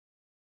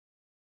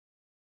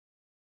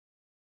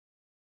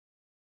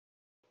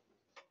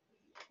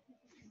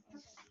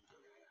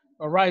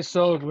All right,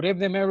 so good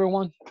evening,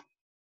 everyone.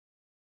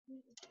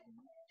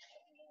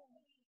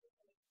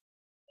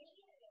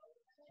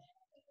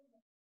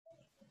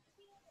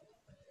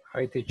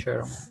 Hi,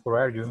 teacher. How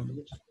are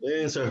you?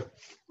 Sir.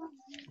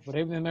 Good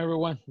evening,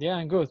 everyone. Yeah,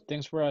 I'm good.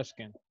 Thanks for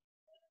asking.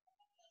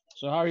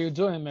 So how are you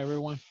doing,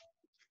 everyone,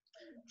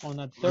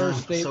 on a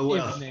Thursday So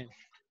well. evening?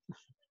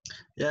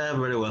 Yeah,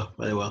 very well,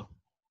 very well.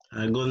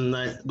 Good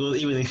night, good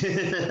evening.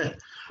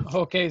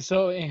 Okay,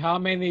 so in how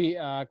many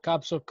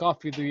cups of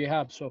coffee do you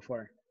have so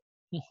far?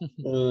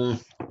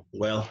 Mm,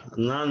 well,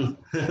 none.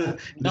 This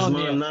None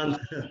morning, yet.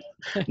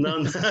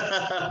 none. None.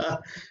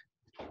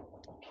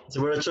 It's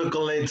very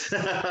chocolate.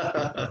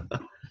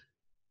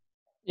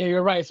 Yeah,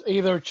 you're right. It's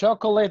either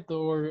chocolate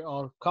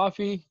or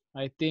coffee.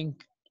 I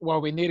think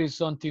what we need is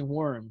something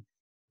warm,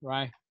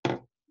 right?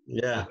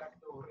 Yeah.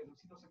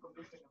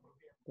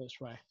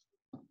 That's right.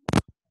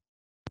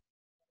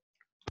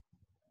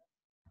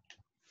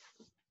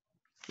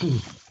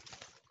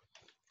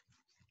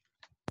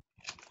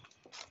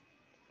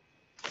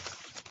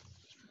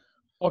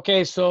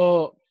 Okay,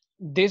 so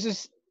this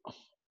is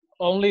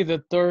only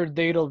the third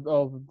day of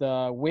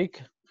the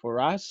week for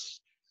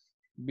us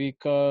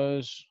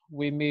because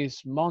we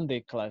miss Monday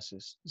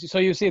classes. So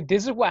you see,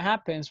 this is what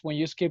happens when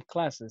you skip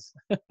classes.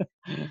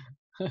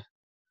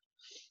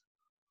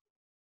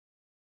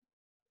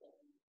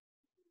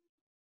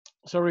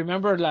 So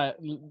remember that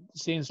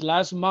since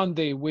last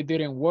Monday we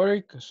didn't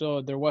work,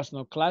 so there was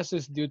no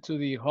classes due to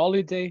the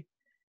holiday.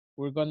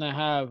 We're gonna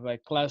have a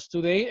class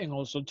today and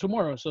also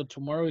tomorrow. So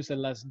tomorrow is the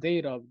last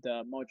date of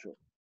the module.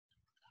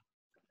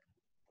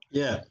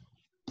 Yeah.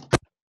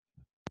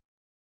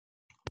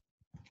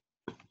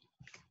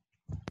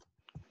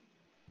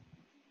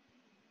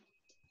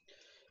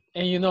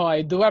 And you know,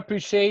 I do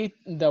appreciate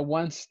the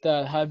ones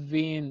that have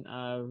been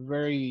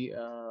very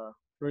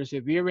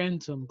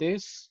perseverant on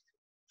this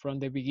from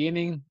the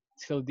beginning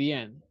till the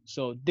end.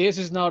 So this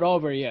is not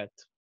over yet,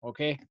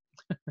 okay?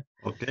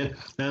 Okay.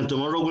 And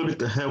tomorrow we'll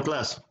have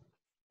class.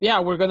 Yeah,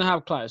 we're gonna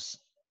have class.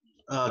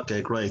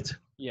 Okay, great.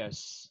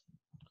 Yes.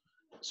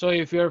 So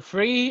if you're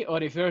free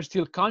or if you're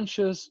still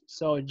conscious,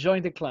 so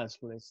join the class,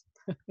 please.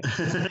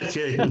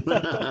 Okay.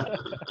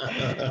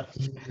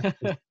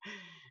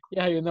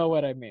 Yeah, you know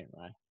what I mean,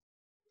 right?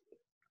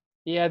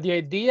 Yeah, the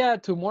idea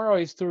tomorrow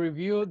is to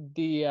review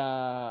the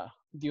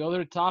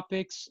other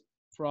topics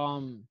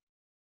from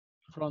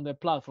from the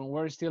platform.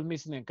 We're still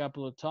missing a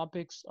couple of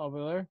topics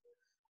over there.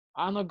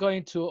 I'm not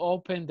going to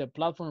open the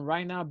platform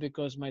right now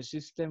because my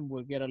system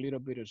will get a little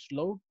bit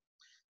slow.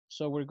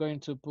 So we're going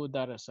to put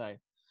that aside.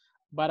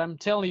 But I'm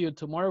telling you,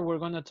 tomorrow we're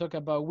going to talk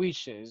about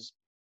wishes.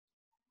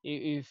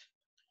 If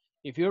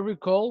if you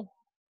recall,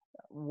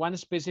 one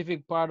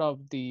specific part of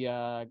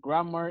the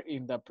grammar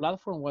in the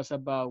platform was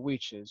about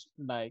wishes,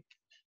 like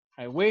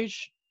I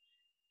wish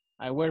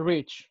I were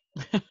rich.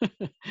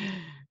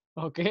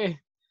 Okay,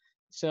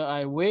 so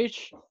I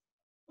wish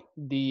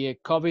the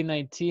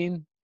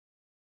COVID-19,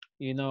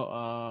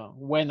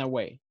 went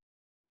away,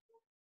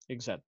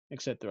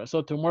 etc.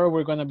 So tomorrow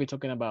we're gonna be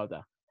talking about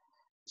that.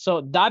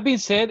 So that being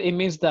said, it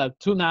means that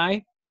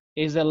tonight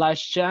is the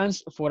last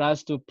chance for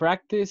us to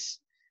practice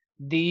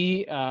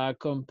the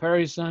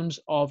comparisons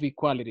of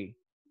equality.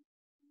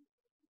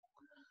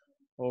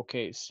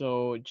 Okay,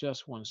 so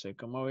just one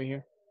second over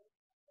here.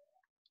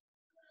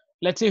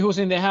 Let's see who's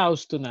in the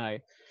house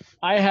tonight.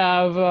 I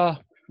have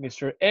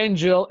Mr.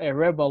 Angel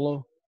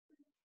Arevalo,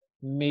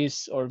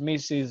 Miss or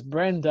Mrs.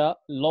 Brenda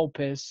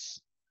Lopez,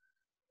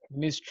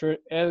 Mr.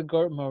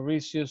 Edgar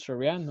Mauricio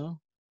Soriano.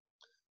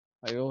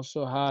 I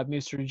also have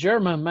Mr.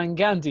 German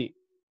Mangandi,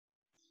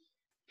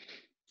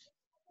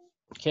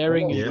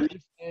 Karen Hello. Yep.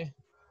 Iriarte,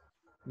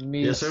 Yes,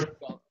 Miss sir.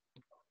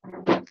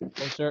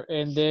 Balcer,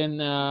 and then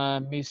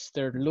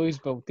Mr. Luis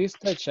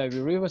Bautista, Xavi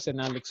Rivas,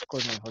 and Alex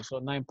Cornejo. So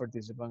 9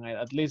 participants.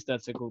 At least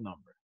that's a good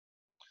number.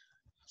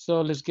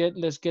 So let's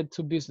get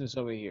to business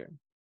over here.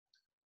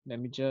 Let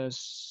me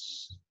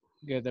just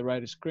get the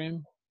right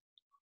screen.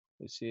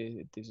 Let's see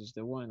if this is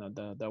the one.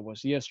 No, that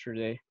was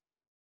yesterday.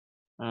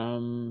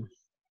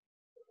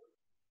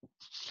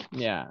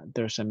 Yeah,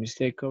 there's a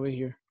mistake over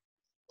here.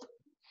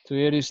 So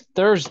it is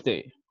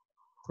Thursday,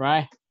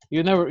 right?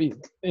 You never,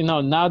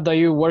 now that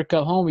you work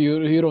at home,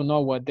 you don't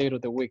know what day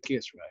of the week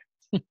is,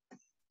 right?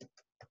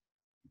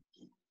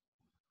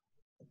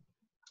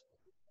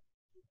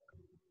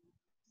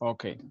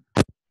 Okay.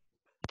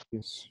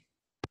 Yes.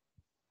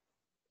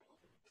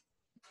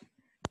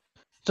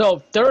 So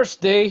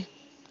Thursday,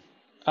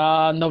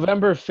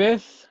 November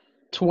 5th,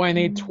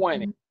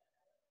 2020.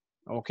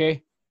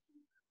 Okay.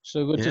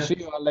 So good to Yeah. see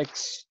you,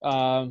 Alex.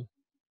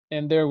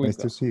 And there we Nice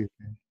go. to see you.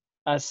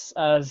 As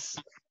as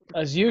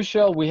as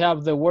usual, we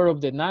have the word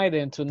of the night,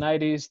 and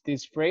tonight is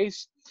this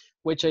phrase,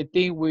 which I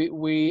think we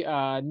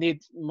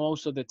need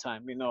most of the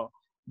time.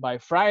 By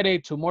Friday,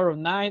 tomorrow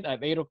night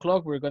at 8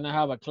 o'clock, we're gonna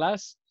have a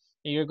class,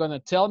 and you're gonna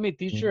tell me,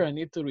 teacher, I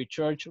need to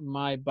recharge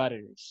my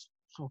batteries.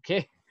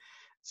 Okay,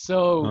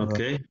 so Right.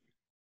 Okay.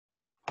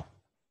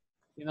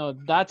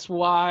 that's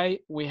why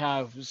we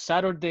have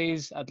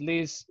Saturdays. At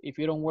least if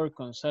you don't work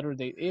on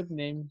Saturday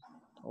evening,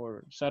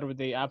 or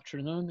Saturday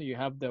afternoon, you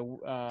have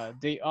the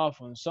day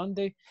off on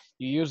Sunday,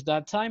 you use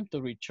that time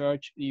to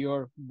recharge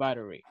your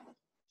battery.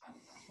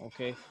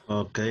 Okay.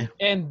 Okay.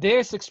 And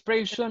this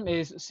expression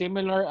is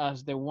similar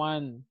as the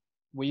one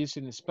we use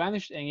in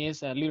Spanish and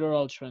is a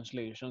literal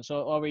translation.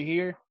 So over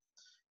here,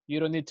 you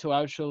don't need to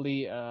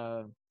actually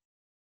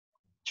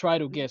try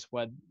to guess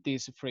what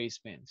this phrase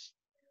means.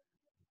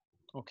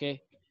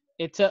 Okay.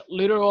 It's a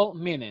literal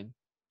meaning.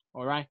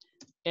 All right.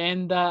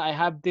 And I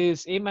have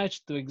this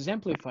image to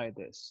exemplify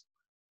this.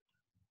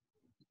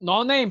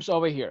 No names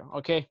over here.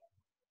 Okay.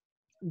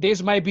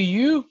 This might be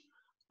you,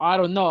 I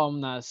don't know,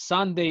 on a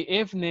Sunday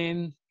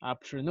evening,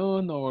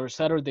 afternoon, or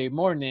Saturday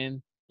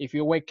morning, if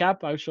you wake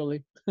up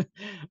actually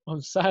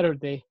on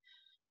Saturday.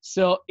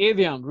 So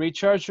idiom,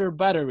 recharge your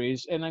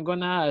batteries. And I'm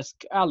gonna ask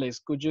Alex,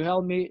 could you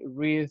help me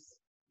read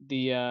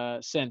the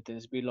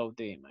sentence below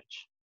the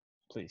image,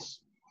 please?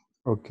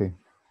 Okay.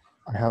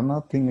 I have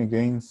nothing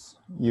against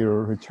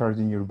your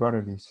recharging your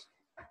batteries.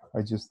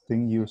 I just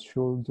think you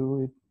should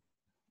do it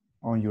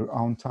on your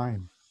own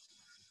time.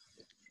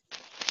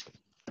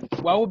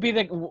 What would be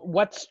the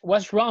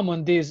what's wrong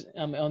on this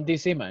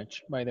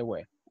image, by the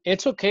way?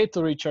 It's okay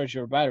to recharge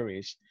your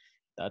batteries.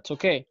 That's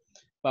okay.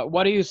 But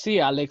what do you see,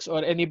 Alex,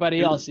 or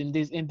anybody else in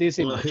this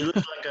Well, image? he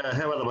looks like a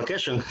having a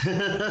vacation.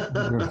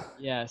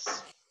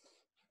 Yes.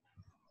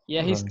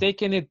 Yeah, he's Right.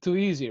 taking it too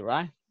easy,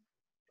 right?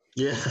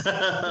 Yeah.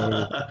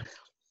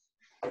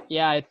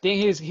 Yeah, I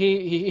think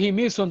he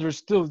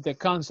misunderstood the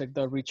concept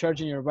of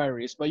recharging your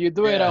batteries, but you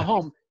do it at Yeah.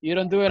 home. You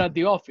don't do it at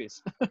the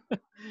office.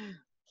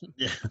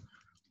 Yeah.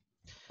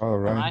 All All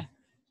right. right.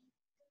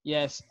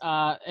 Yes.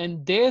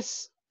 And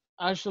this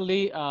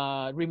actually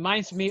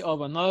reminds me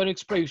of another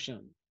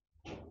expression.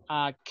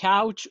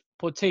 Couch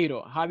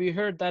potato. Have you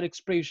heard that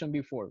expression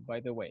before, by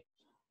the way?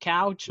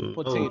 Couch Oh,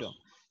 potato.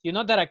 You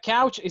know that a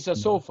couch is a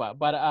sofa,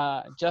 but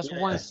just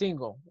one yeah.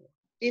 single. So,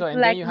 It's and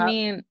then like you have,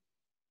 mean.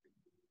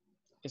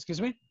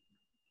 excuse me?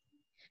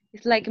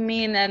 It's like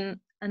mean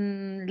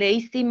and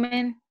lazy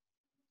man.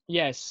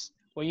 Yes.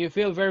 When you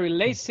feel very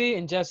lazy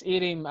and just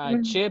eating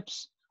Mhm.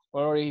 chips,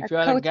 or A if you're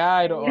at a couch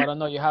guide, or I potato. don't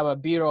know, you have a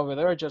beer over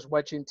there just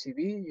watching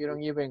TV, you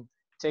don't even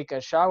take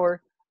a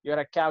shower, you're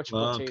a couch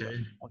potato,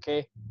 Okay.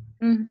 okay?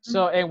 Mhm.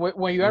 So, and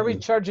when you are Mm.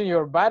 recharging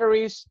your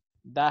batteries,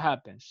 that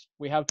happens.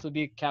 We have to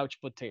be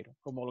couch potato,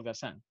 como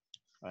holgazán,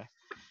 right?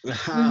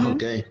 Mhm.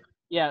 Okay.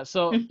 Yeah,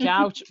 so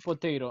couch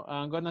potato.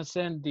 I'm gonna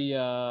send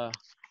the,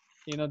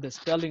 you know, the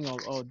spelling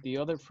of the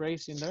other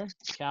phrase in there.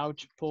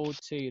 Couch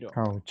potato,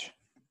 Couch.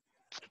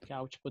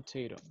 couch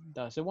potato.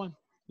 That's the one.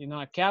 You know,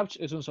 a couch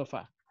is un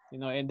sofá, you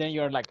know, and then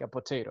you're like a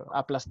potato,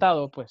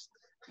 aplastado, pues.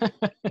 All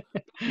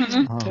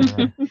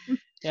right.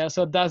 Yeah,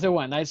 so that's the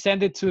one. I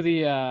send it to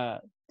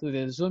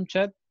the Zoom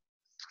chat,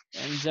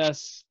 and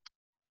just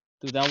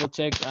to double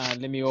check,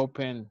 let me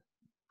open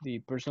the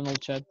personal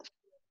chat.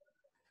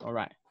 All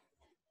right.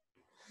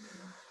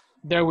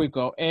 There we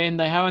go. And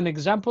I have an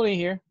example in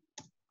here.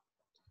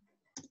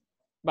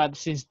 But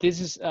since this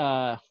is,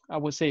 I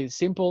would say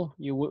simple,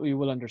 you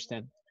will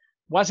understand.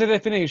 What's the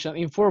definition?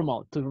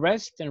 Informal, to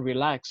rest and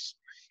relax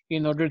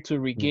in order to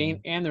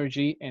regain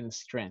energy and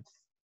strength.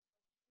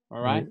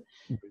 All right.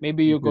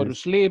 Maybe you go to Yes.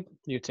 sleep,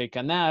 you take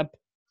a nap.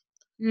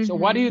 So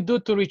what do you Mhm. do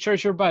to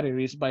recharge your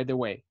batteries, by the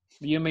way?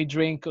 You may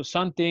drink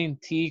something,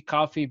 tea,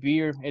 coffee,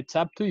 beer. It's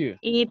up to you.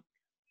 Eat.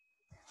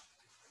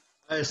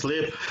 I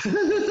sleep.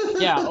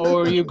 Yeah,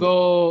 or you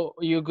go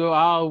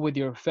out with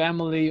your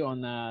family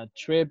on a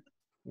trip,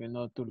 you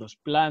know, to Los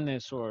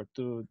Planes or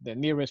to the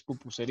nearest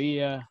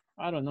pupuseria.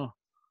 I don't know.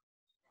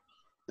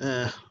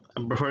 I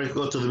prefer to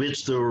go to the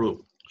beach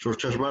to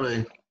recharge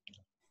battery.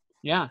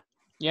 Yeah,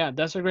 yeah,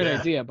 that's a great Yeah.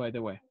 idea, by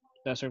the way.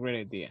 That's a great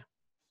idea.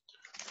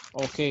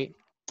 Okay,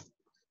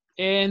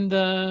 and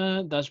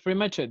that's pretty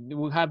much it.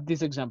 We have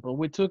this example.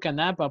 We took a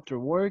nap after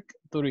work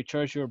to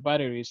recharge your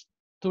batteries,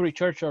 to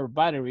recharge our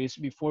batteries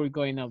before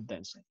going out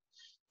dancing.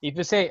 If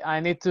you say, I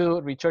need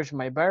to recharge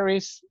my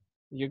batteries,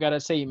 you gotta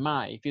say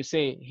my. If you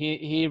say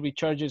he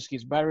recharges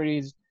his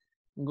batteries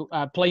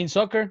playing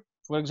soccer,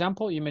 for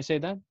example, you may say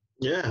that.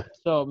 Yeah.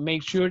 So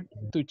make sure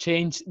to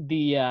change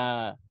the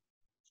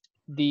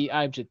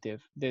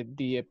adjective,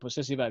 the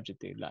possessive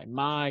adjective, like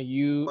my,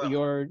 you, Well,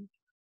 your,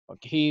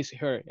 okay, his,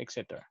 her,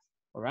 etc.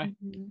 All right.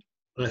 Mhm.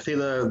 I think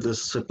that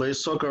this play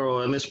soccer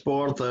or any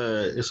sport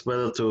is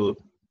better to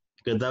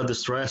get out the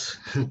stress.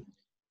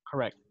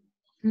 Correct.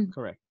 Mm.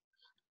 Correct.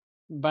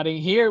 But in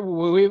here,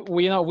 we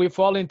you know we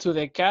fall into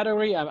the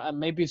category,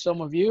 maybe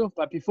some of you,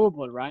 puppy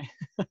football, right?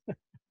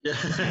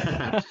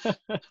 Yeah.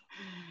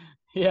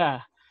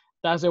 Yeah,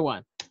 that's the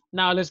one.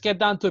 Now let's get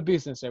down to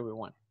business,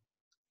 everyone.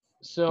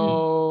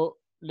 So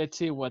let's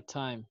see what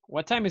time.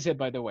 What time is it,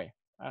 by the way?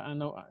 I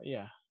know.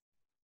 Yeah,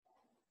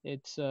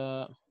 it's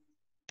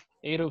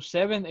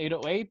 8:07,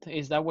 8:08.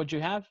 Is that what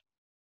you have?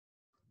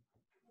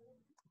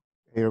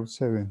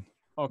 807.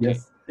 Okay.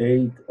 Yes,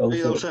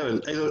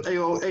 807. 807,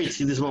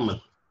 808 in this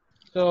moment.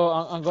 So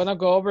I'm gonna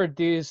go over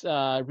this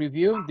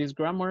review, this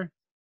grammar.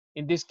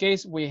 In this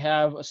case, we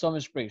have some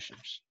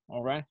expressions.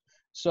 All right.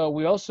 So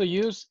we also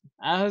use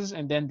as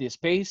and then the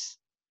space.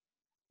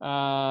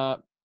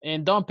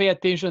 And don't pay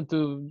attention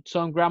to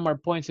some grammar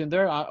points in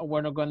there.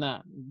 We're not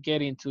gonna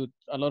get into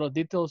a lot of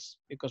details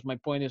because my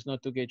point is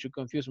not to get you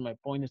confused. My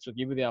point is to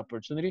give you the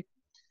opportunity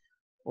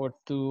or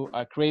to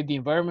create the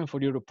environment for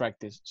you to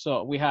practice.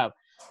 So we have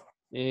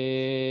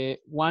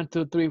 1,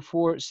 2, 3,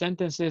 4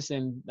 sentences,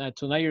 and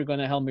tonight you're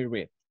gonna help me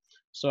read.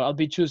 So I'll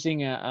be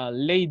choosing a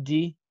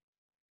lady,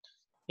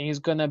 and it's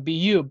gonna be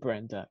you,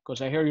 Brenda,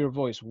 because I heard your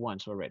voice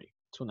once already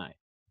tonight.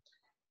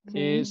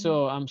 Okay.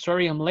 So I'm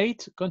sorry I'm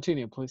late.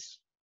 Continue, please.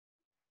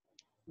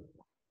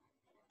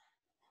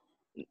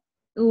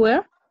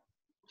 Where?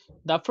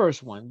 The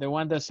first one, the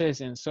one that says,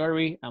 and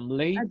sorry I'm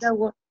late. That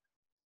one.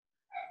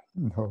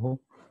 No.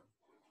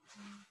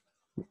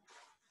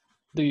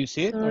 Do you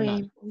see it or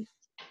not? Sorry.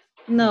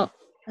 No,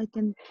 I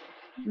can.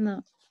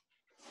 No.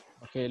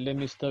 Okay, let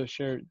me stop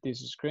share this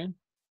screen.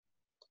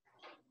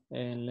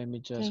 And let me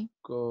just Okay.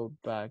 go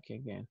back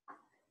again.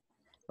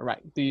 All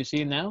right, do you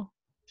see it now?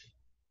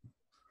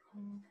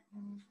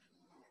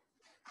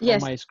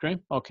 Yes. On my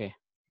screen? Okay.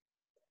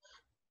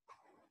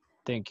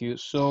 Thank you.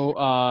 So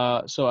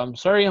so I'm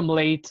sorry I'm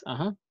late.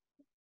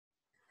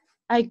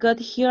 I got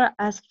here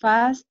as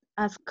fast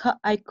as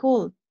I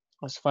could.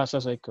 As fast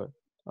as I could.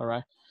 All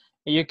right.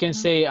 And you can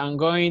say I'm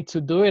going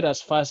to do it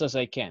as fast as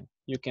I can.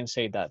 You can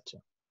say that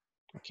too.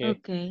 Okay.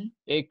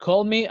 Okay.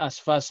 Call me as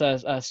fast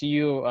as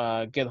you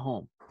get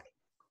home.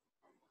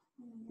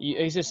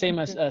 It's the same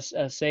Okay. as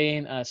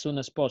saying as soon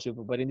as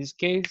possible, but in this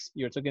case,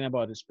 you're talking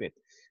about the speed.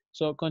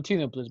 So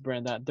continue, please,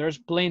 Brenda. There's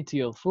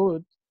plenty of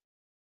food.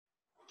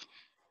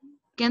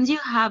 Can you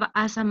have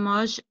as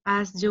much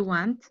as you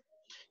want?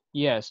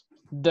 Yes,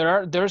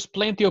 there's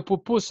plenty of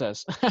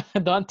pupusas.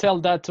 Don't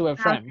tell that to a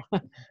friend.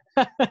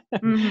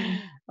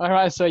 All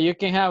right, so you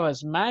can have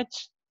as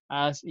much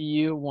as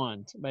you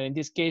want, but in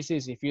these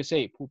cases, if you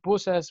say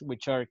pupusas,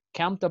 which are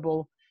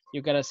countable,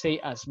 you gotta say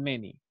as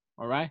many.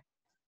 All right,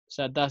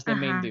 so that's the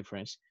main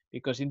difference,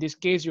 because in this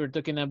case, you're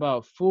talking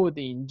about food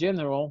in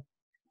general.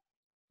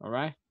 All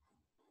right,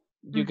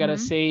 you gotta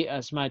say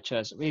as much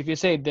as. If you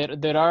say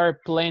there are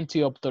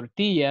plenty of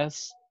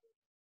tortillas,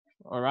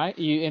 all right,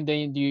 and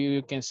then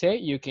you can say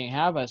you can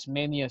have as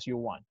many as you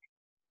want.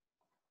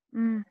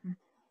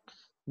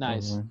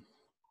 Nice. Right.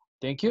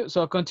 Thank you.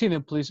 So continue,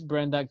 please,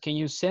 Brenda. Can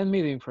you send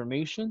me the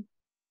information?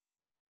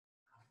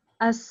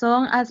 As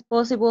soon as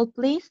possible,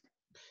 please.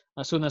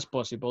 As soon as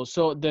possible.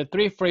 So the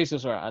three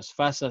phrases are as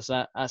fast as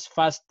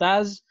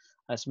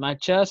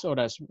much as, or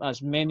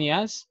as many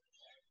as,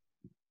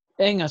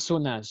 and as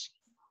soon as.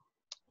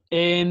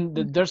 And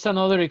there's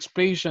another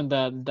expression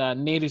that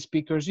native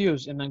speakers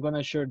use, and I'm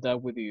gonna share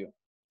that with you.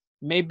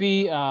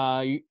 Maybe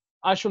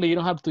actually you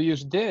don't have to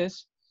use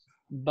this,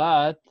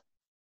 but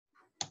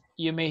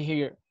you may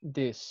hear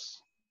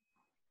this.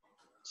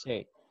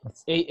 Say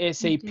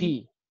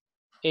ASAP.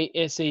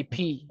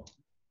 ASAP.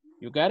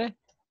 You got it?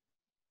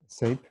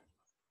 Safe.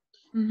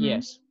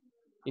 Yes.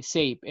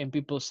 ASAP. And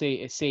people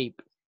say ASAP.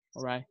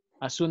 All right.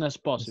 As soon as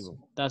possible.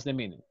 That's the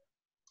meaning.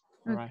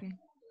 All right.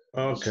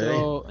 Okay.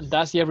 So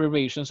that's the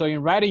abbreviation. So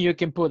in writing, you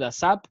can put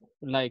ASAP,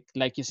 like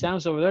it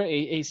sounds over there,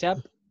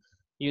 ASAP.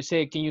 You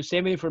say, can you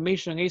send me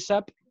information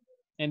ASAP?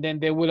 And then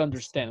they will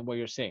understand what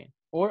you're saying.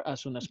 Or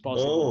as soon as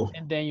possible.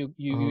 And then you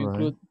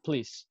include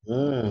please.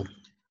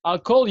 I'll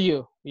call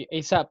you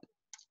ASAP.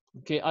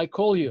 Okay, I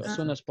call you as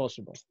soon as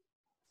possible.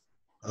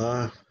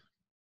 And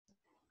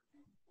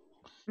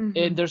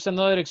there's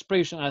another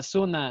expression, as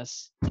soon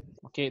as.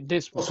 Okay,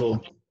 this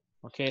one.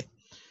 Okay.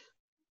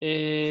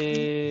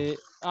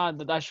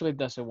 That actually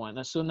that's the one.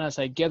 As soon as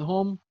I get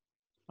home,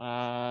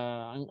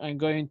 I'm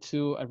going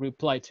to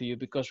reply to you,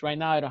 because right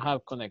now I don't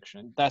have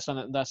connection. That's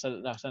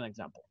an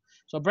example.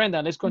 So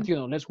Brenda, let's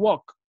continue. Let's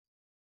walk.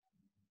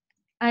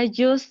 I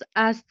just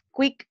as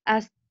quick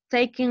as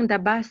taking the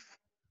bus.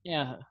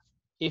 Yeah.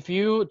 If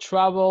you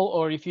travel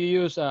or if you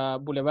use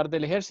Boulevard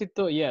del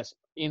Ejército, yes,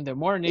 in the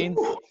morning,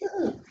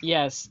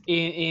 yes,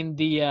 in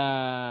the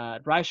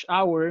rush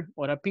hour,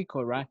 or a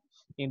pico, right?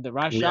 In the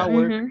rush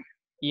hour,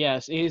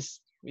 yes,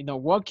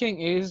 walking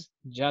is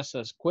just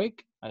as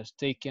quick as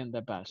taking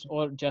the bus,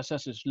 or just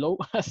as slow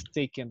as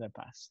taking the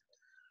bus.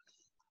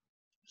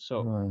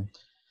 So,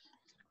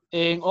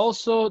 and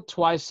also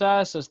twice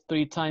as,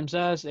 3 times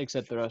as,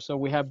 etc. So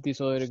we have these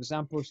other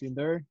examples in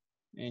there,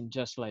 and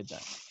just like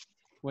that.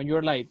 When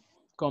you're like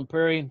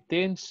comparing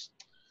things,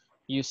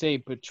 you say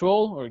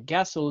petrol or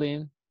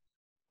gasoline.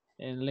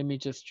 And let me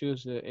just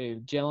choose a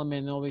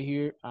gentleman over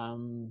here.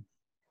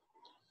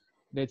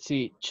 Let's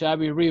see,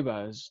 Xavi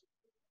Rivas.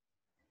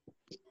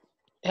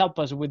 Help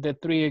us with the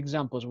 3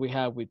 examples we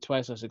have with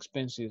twice as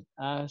expensive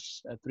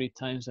as, 3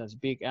 times as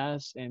big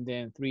as, and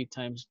then 3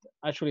 times,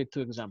 actually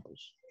 2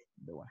 examples.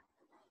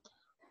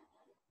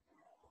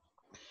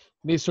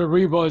 Mr.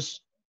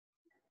 Rivas.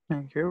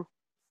 Thank you.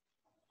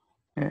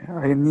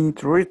 I need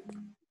to read.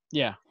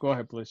 Yeah, go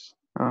ahead, please.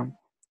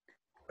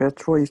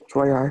 Petrol is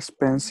twice as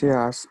expensive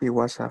as it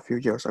was a few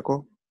years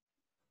ago.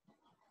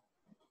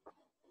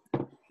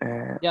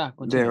 Yeah,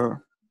 continue.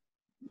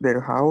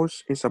 Their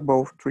house is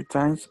about 3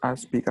 times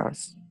as big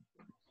as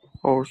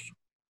ours.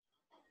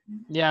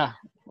 Yeah,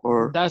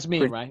 or That's me,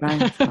 3 right?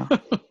 times.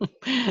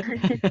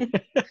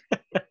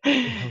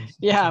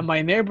 Yeah,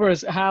 my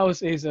neighbor's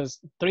house is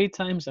 3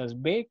 times as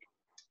big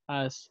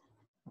as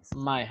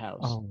my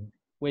house, Oh,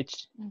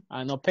 which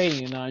I'm not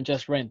paying, I'm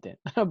just renting,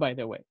 by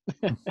the way.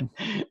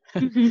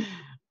 This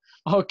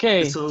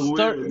Okay, sounds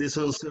start. weird. This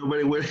sounds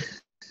very weird.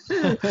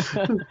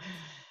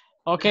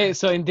 Okay,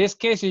 so in this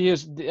case,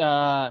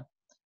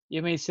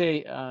 you may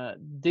say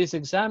this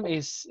exam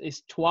is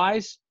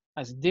twice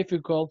as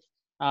difficult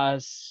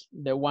as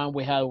the one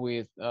we had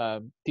with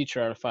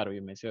teacher Alfaro,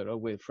 you may say, or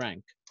with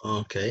Frank.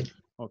 Okay.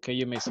 Okay,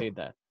 you may say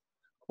that.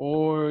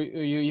 Or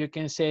you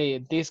can say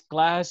this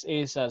class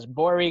is as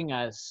boring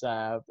as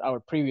our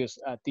previous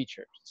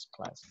teacher's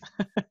class.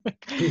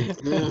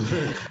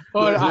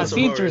 Or Not as so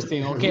boring.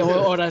 interesting, okay,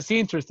 or as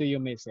interesting, you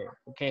may say,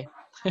 okay.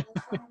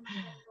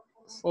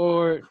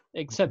 Or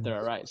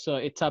etc. Right? So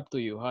it's up to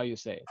you how you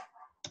say it.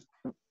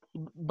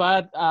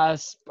 But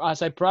as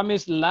I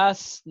promised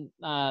last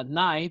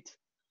night,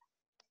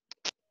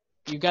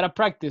 you gotta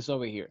practice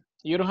over here.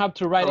 You don't have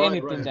to write All right,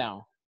 anything right.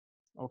 down,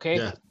 okay?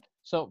 Yeah.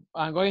 So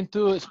I'm going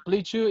to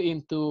split you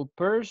into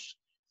pairs,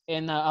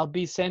 and I'll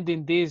be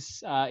sending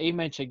this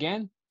image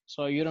again.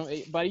 So you don't,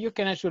 but you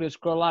can actually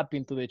scroll up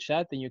into the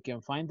chat and you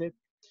can find it.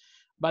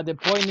 But the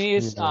point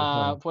is,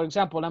 yeah. for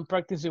example, I'm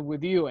practicing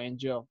with you,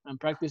 Angel. I'm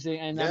practicing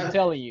and I'm Yeah.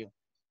 telling you.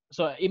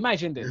 So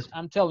imagine this.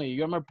 I'm telling you,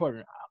 you're my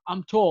partner.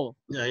 I'm tall,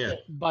 Yeah. Yeah.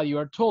 but you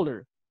are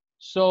taller.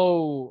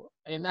 So,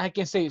 and I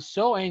can say,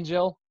 so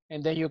Angel,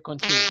 and then you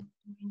continue,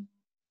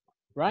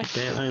 right?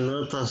 Okay. I'm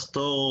not as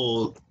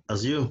tall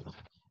as you.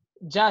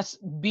 Just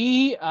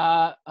be,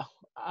 I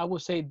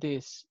would say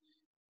this,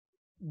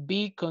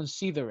 be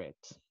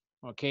considerate,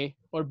 okay?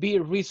 Or be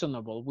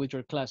reasonable with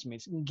your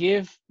classmates.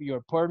 Give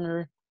your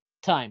partner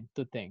time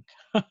to think,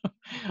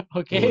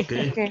 okay?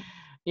 Okay. Okay.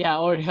 Yeah,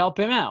 or help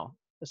him out.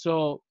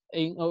 So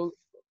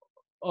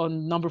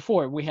on number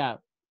 4,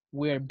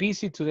 we're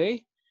busy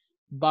today,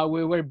 but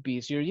we were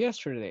busier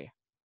yesterday.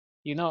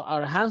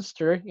 Our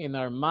hamster in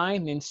our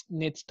mind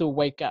needs to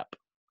wake up.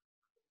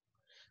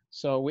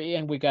 So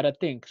we gotta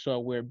think. So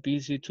we're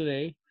busy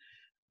today,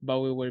 but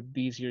we were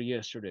busier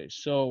yesterday.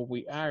 So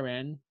we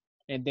aren't,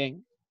 and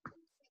then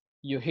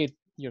you hit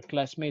your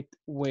classmate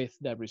with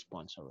that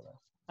response over there.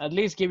 At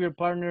least give your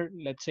partner,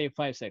 let's say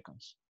 5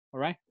 seconds. All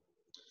right?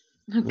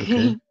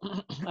 Okay.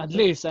 At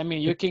least, I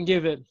mean, you can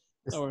give it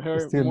or It's her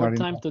still more not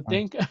time enough to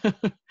time. think.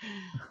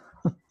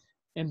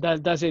 And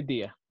that's the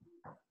idea.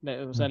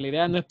 O sea, la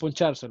idea no es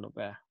ponchárselo,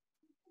 vea.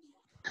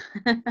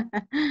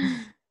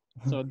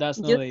 So that's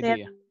not You the said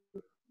idea.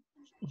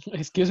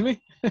 Excuse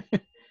me?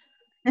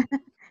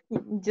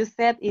 you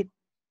said it.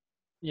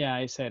 Yeah,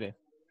 I said it.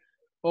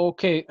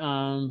 Okay,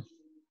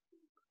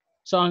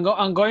 so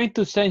I'm going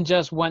to send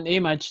just one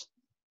image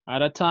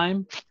at a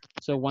time.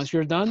 So once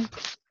you're done,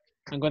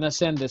 I'm gonna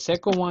send the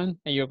second one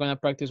and you're gonna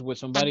practice with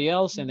somebody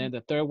else and then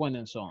the third one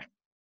and so on.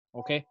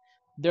 Okay,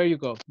 there you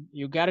go.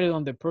 You got it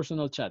on the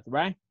personal chat,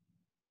 right?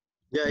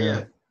 Yeah. Yeah.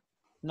 Yeah.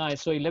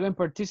 Nice, so 11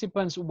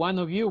 participants, one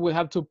of you will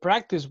have to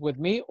practice with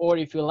me, or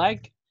if you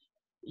like,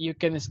 you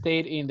can stay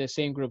in the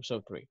same groups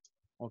of 3.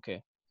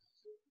 Okay,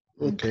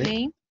 Okay.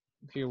 Okay.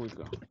 here we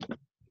go.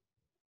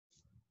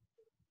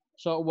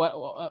 So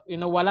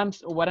what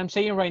I'm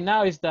saying right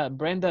now is that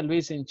Brenda,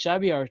 Luis, and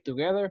Xavi are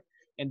together,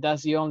 and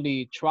that's the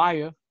only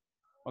trio.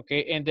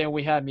 Okay, and then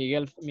we have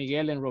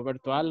Miguel and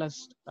Roberto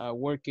Alas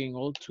working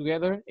all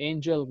together.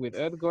 Angel with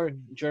Edgar,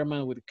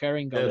 German with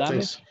Karen Yeah. Galdames,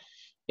 Thanks.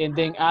 and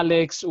then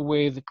Alex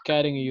with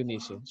Karen and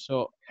Eunice.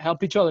 So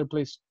help each other,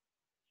 please.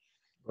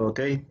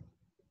 Okay.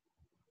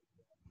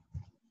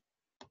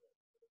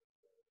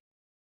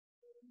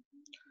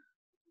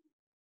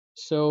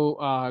 So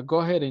go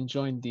ahead and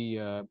join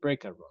the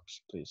breakout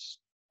rooms, please.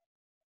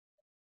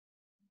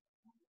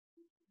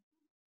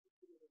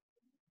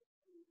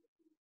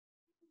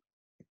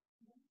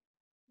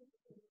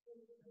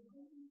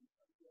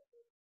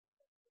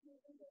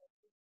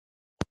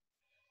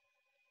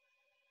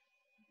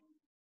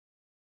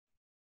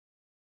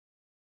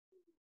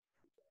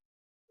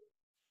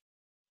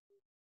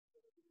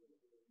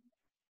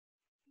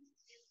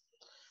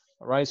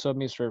 All right, so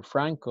Mr.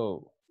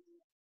 Franco.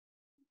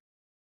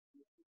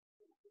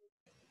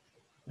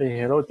 Hey,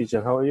 hello,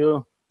 teacher. How are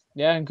you?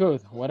 Yeah, I'm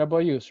good. What about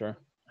you, sir?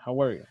 How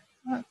are you?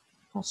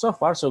 So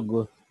far, so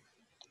good.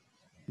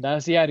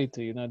 That's the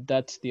attitude,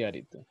 that's the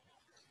attitude.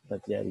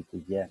 But yeah,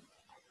 yeah.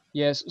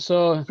 Yes,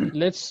 so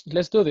let's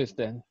do this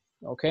then,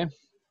 okay?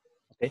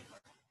 Okay.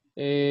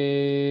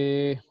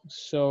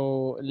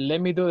 So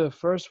let me do the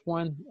first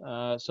one.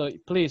 So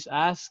please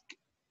ask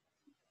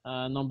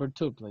number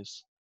 2,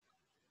 please.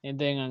 And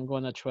then I'm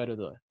gonna try to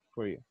do it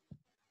for you.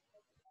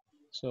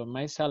 So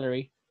my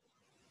salary.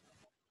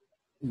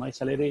 My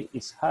salary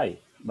is high,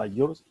 but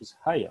yours is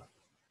higher.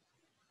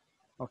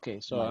 Okay,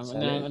 so My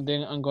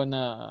salary.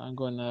 I'm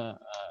gonna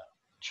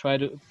try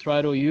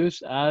to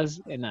use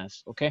as and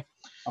as, okay?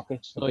 Okay.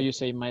 So Okay. you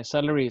say my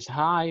salary is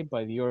high,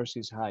 but yours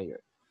is higher.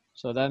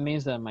 So that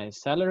means that my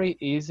salary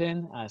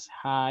isn't as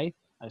high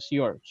as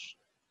yours.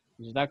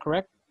 Is that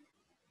correct?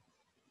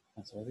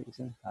 My salary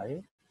isn't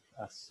higher.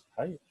 as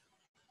high.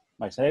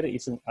 My salary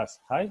isn't as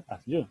high as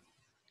you.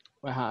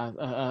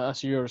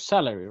 As your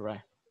salary,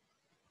 right?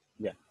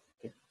 Yeah.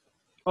 Okay.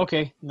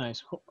 Okay,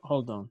 nice.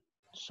 Hold on.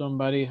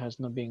 Somebody has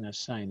not been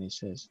assigned, it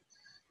says.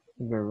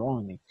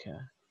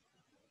 Veronica.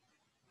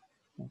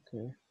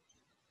 Okay.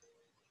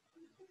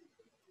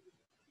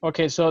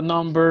 Okay, so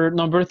number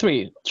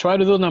 3. Try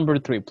to do number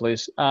 3,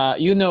 please.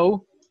 You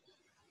know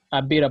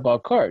a bit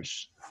about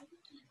cars,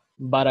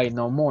 but I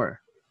know more.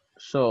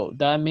 So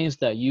that means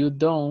that you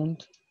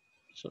don't.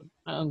 So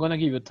I'm gonna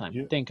give you time.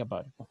 Think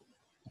about it.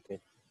 Okay.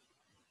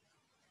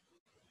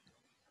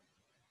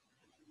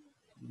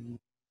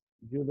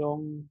 You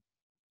don't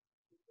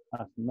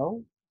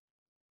know?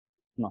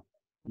 No,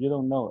 you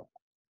don't know.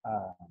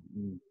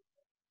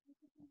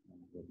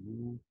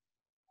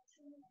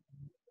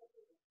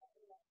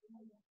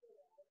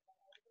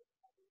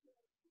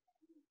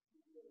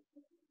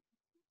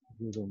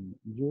 You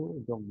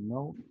don't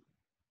know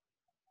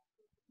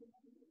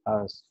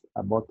as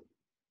about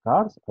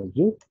cars as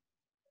you?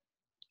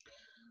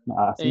 No,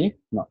 as me?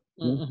 No.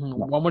 No.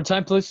 One more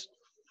time, please.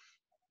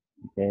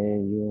 Okay,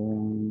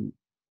 you.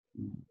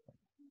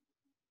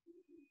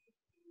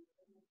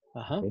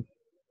 Okay.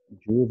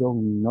 You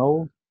don't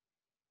know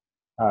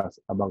as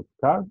about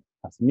cars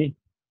as me.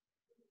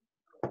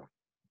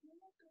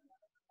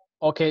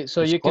 Okay,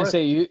 so It's you can correct.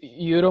 say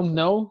you don't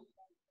know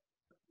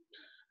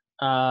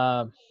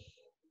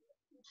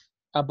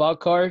about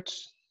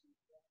cards,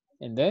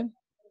 and then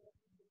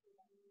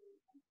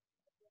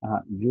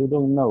you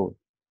don't know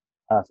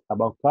as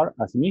about car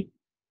as me.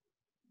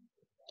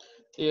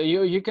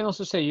 you can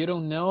also say you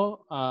don't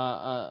know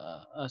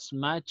as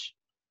much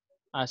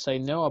as I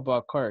know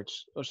about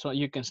cards. Or so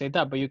you can say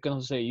that, but you can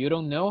also say you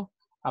don't know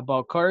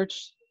about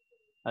cards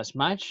as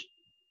much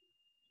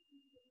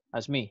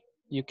as me.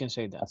 You can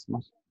say that. As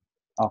much.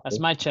 Okay. As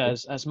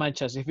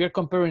much as. If you're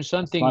comparing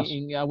something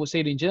in, I would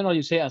say it in general,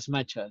 you say as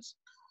much as.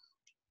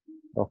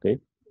 Okay.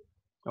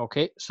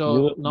 Okay, so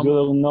you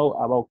don't know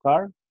about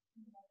car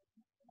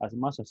as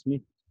much as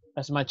me.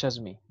 As much as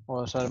me,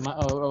 or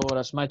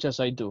as much as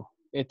I do.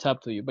 It's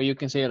up to you, but you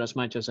can say it as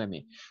much as I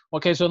mean.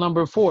 Okay, so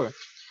number 4.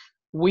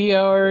 We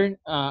are,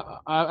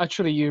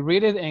 actually you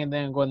read it and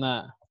then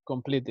gonna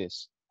complete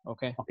this,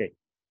 okay? Okay.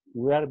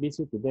 We are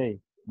busy today,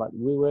 but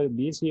we were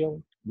busier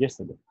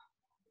yesterday.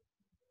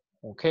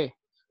 Okay,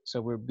 so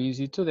we're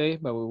busy today,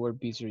 but we were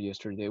busier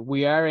yesterday.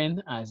 We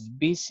aren't as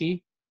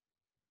busy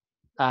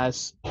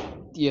as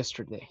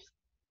yesterday.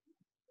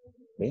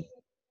 Okay.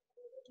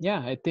 Yeah,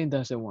 I think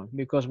that's the one,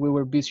 because we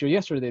were busier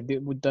yesterday.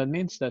 That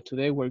means that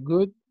today we're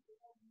good.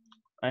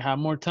 I have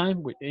more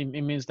time.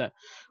 It means that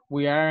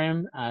we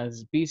aren't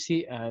as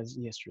busy as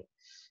yesterday.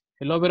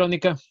 Hello,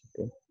 Veronica.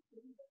 Okay.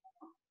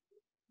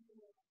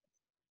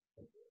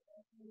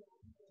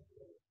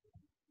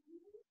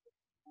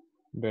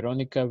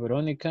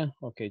 Veronica.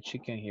 Okay, she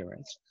can hear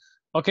us.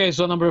 Okay,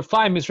 so number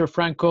 5, Mr.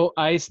 Franco,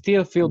 I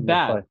still feel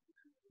bad,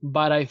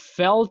 but I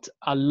felt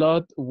a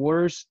lot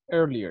worse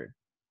earlier.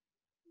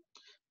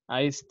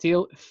 I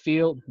still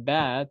feel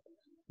bad,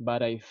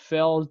 but I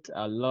felt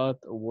a lot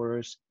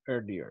worse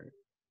earlier.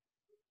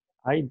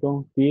 I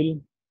don't feel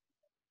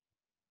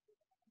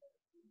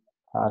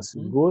as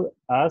good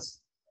as.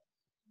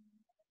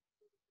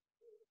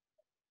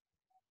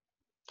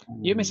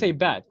 You may say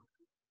bad,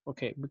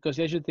 okay, because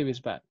the adjective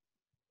is bad.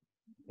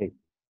 Okay.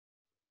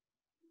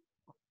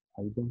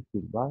 I don't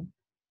feel bad.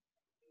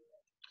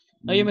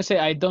 Now you may say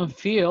I don't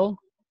feel,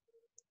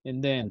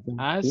 and then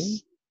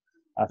as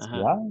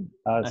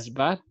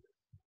bad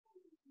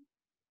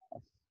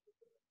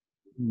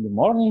in the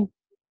morning.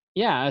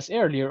 Yeah, as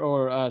earlier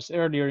or as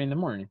earlier in the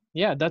morning.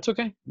 Yeah, that's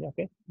okay. Yeah,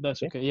 okay.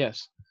 That's okay.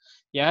 Yes.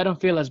 Yeah, I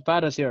don't feel as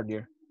bad as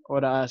earlier,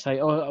 or as I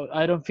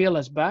don't feel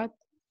as bad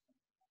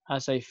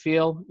as I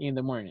feel in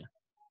the morning.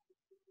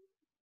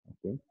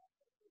 Okay.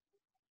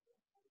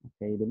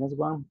 Okay, the next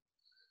one.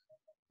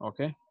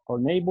 Okay. Our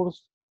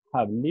neighbors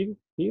have lived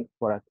here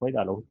for quite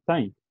a long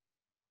time,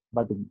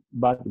 but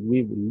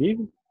we've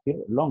lived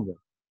here longer.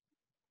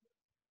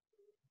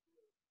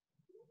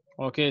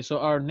 Okay, so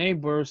our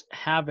neighbors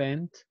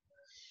haven't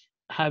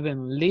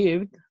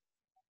lived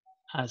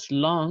as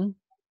long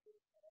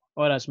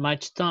or as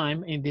much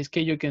time. In this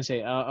case, you can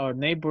say our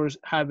neighbors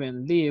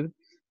haven't lived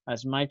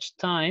as much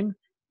time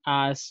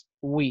as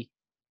we,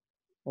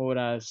 or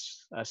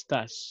as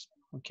us.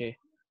 Okay,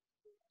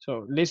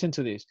 so listen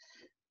to this.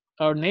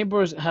 Our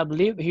neighbors have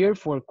lived here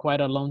for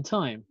quite a long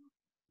time,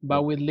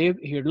 but we live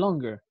here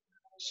longer.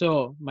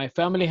 So my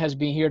family has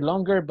been here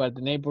longer, but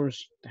the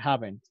neighbors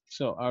haven't.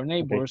 So our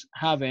neighbors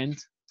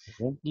haven't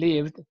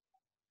lived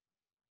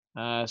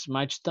as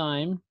much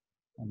time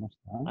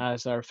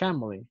as our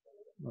family.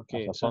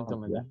 Okay,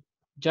 something like that.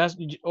 Just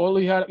all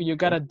you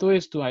gotta do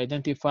is to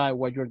identify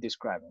what you're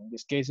describing. In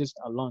this case, it's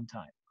a long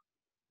time.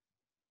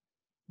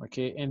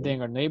 Okay, and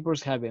then our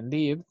neighbors haven't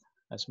lived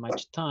as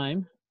much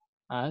time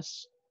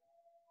as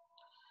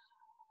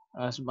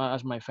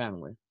my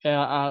family.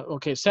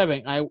 Okay,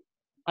 7.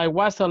 I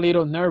was a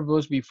little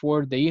nervous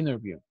before the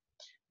interview,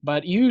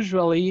 but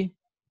usually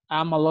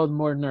I'm a lot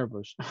more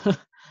nervous.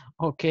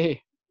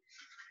 Okay.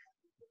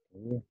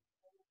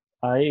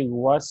 I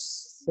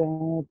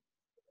wasn't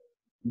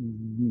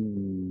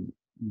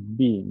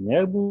be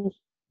nervous.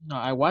 No,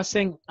 I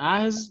wasn't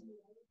as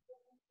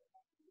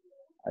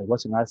I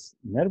wasn't as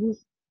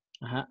nervous.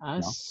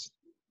 as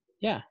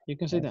yeah, you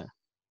can say that.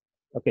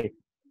 Okay.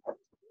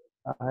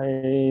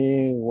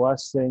 I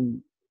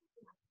wasn't.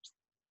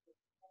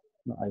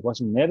 No, I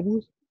wasn't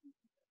nervous.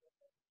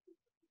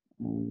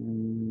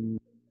 Mm,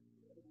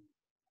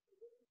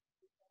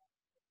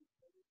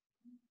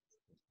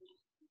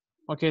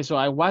 Okay, so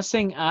I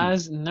wasn't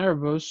as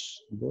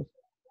nervous nervous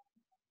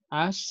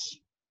as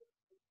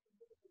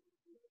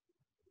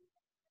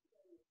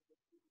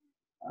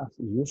as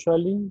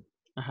usually.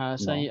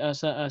 as No.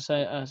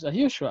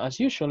 as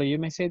usually you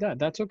may say that.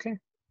 That's okay.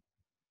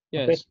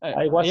 Okay. Yes.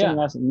 I wasn't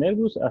Yeah, as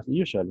nervous as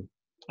usually.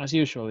 as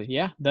usually.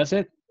 Yeah, that's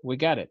it. We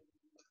got it.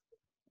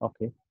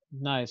 Okay.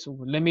 Nice.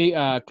 Let me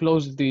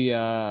close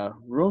the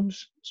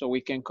rooms so we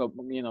can go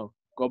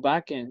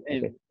back and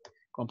Okay.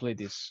 complete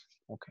this.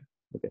 Okay.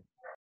 Okay.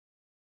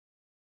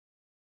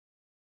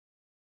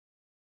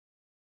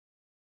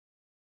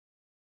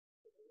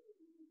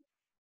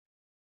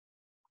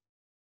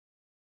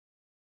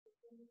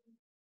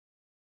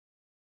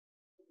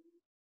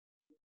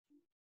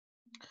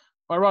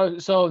 All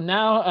right. So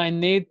now I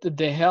need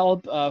the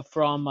help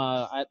from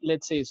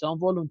let's say some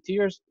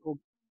volunteers who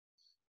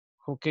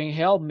can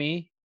help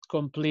me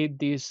complete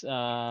these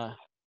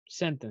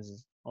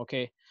sentences.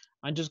 Okay.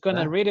 I'm just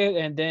gonna read it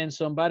and then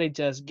somebody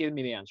just give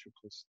me the answer,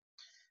 please.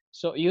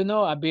 So you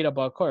know a bit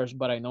about cars,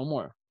 but I know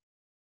more.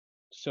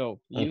 So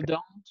you Okay.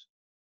 don't.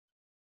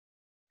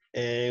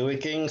 We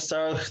can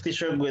start,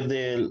 teacher, with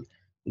the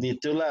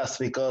two last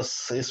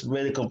because it's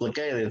very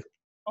complicated.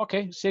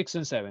 Okay, 6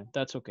 and 7.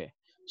 That's okay.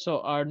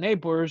 So our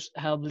neighbors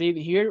have lived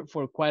here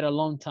for quite a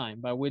long time,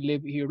 but we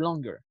live here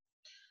longer.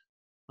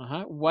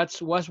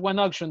 What's one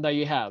option that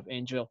you have,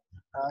 Angel?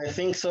 I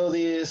think so.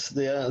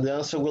 The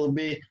answer will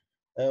be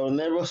our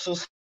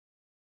neighbors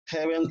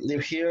haven't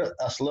lived here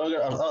as long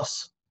as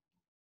us.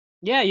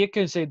 Yeah, you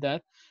can say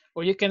that.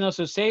 Or you can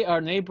also say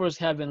our neighbors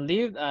haven't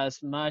lived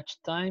as much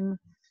time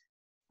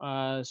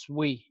as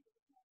we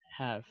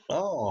have.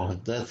 Oh,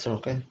 that's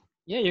okay.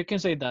 Yeah, you can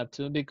say that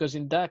too, because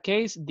in that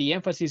case, the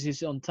emphasis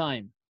is on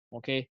time.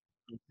 Okay.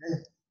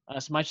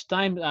 As much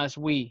time as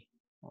we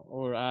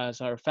or as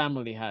our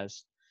family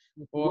has.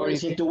 Or Ways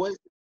if you, into ways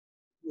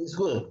is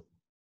good.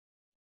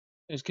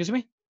 excuse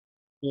me?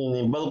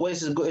 In both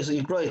ways is good.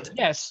 Is great.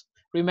 Yes.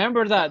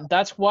 Remember that.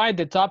 That's why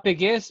the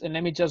topic is, and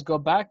let me just go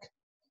back.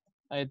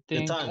 I The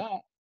think, time.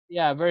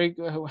 yeah, very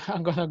good.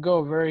 I'm gonna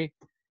go very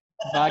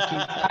back in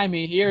time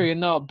in here.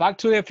 Back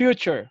to the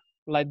future,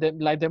 like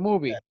the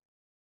movie.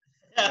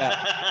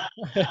 Yeah.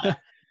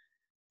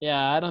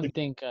 Yeah, I don't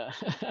think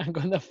I'm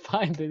gonna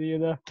find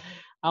it.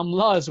 I'm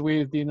lost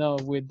with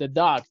the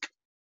dog.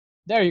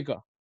 There you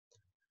go.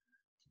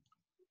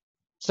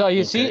 So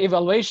you see Okay.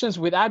 evaluations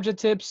with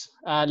adjectives.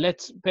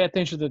 Let's pay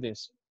attention to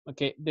this.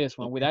 Okay, this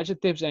one with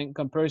adjectives and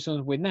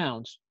comparisons with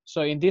nouns.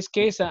 So in this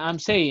case, I'm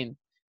saying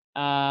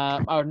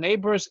our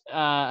neighbors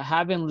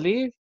haven't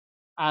lived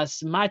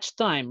as much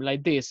time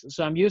like this.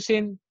 So I'm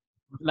using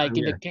like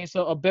in the Yeah. case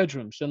of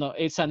bedrooms.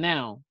 It's a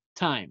noun,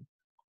 time,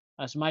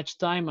 as much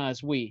time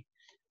as we.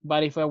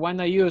 But if I want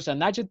to use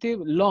an adjective,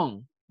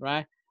 long,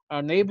 right?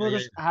 Our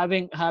neighbors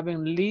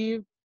haven't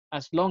lived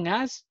as long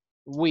as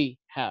we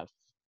have.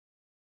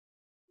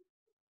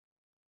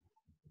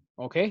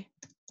 Okay.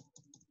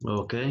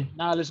 Okay.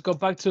 Now let's go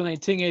back to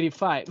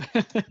 1985.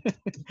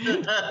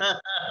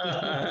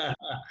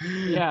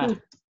 Yeah,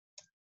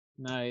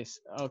 nice.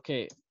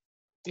 Okay,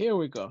 here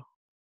we go.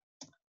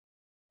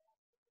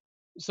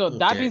 So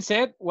that being Okay.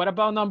 said, what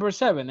about number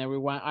 7,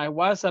 everyone? I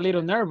was a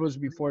little nervous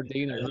before the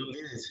I interview, don't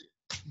get it.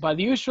 but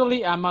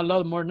usually I'm a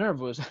lot more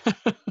nervous.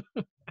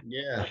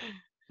 Yeah.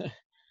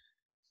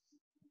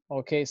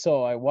 Okay,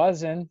 so I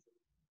wasn't.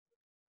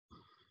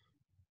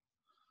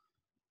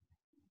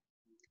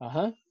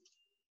 Uh-huh.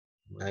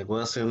 I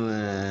was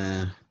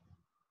in.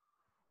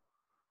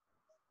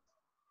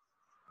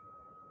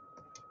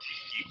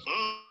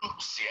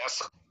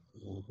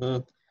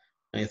 Mhm.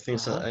 I think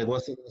so. I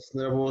wasn't as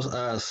nervous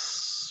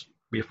as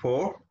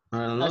before.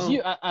 I don't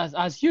know.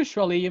 As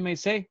usually you may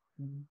say,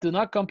 do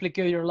not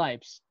complicate your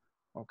lives.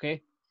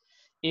 Okay.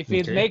 If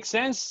it Okay. makes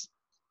sense,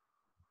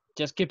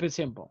 just keep it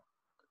simple.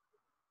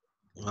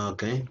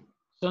 Okay.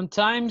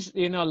 Sometimes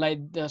like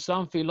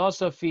some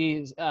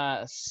philosophy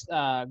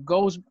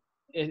goes,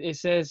 it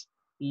says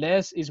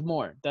less is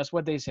more. That's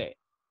what they say.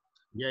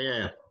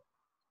 Yeah.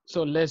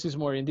 So less is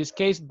more. In this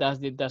case, that's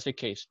the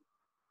case.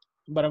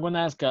 But I'm gonna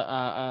ask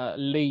a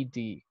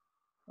lady,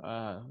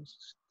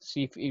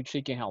 see if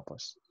she can help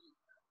us.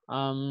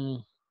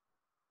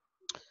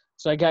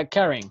 So I got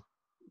Karen,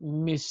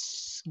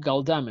 Miss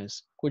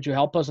Galdames. Could you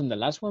help us on the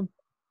last one,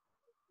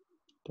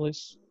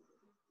 please?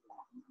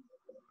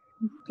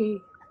 Okay.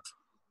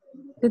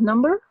 The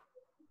number?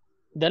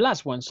 The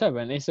last one,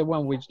 7, is the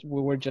one which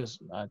we were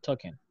just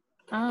talking.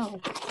 Oh.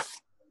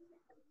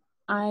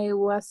 I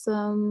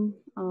wasn't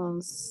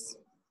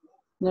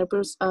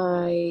nervous.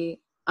 I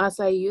As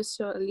I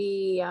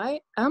usually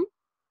I am.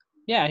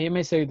 Yeah, you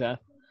may say that.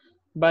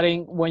 But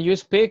when you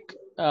speak,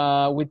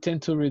 we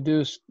tend to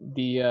reduce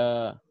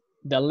the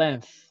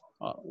length.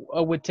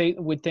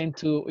 We tend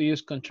to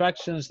use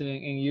contractions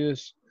and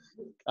use,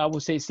 I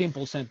would say,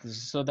 simple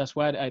sentences. So that's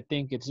why I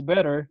think it's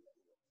better.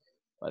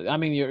 I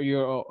mean,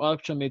 your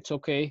option, it's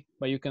okay,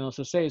 but you can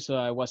also say, so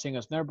I wasn't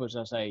as nervous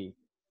as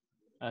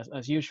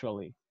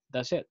usually.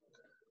 That's it.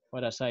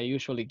 But as I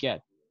usually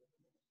get.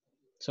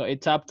 So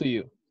it's up to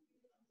you,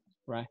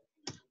 right?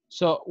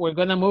 So we're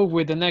gonna move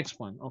with the next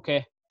one,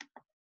 okay?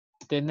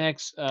 The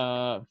next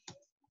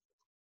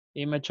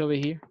image over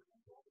here.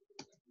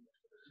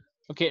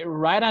 Okay,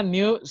 write a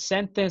new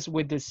sentence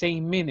with the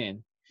same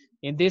meaning.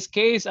 In this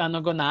case, I'm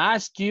not gonna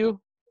ask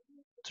you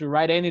to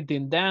write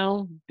anything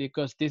down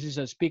because this is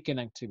a speaking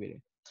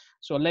activity.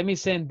 So let me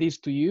send this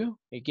to you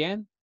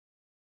again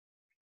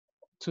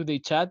to the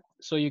chat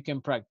so you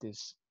can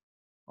practice,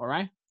 all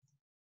right?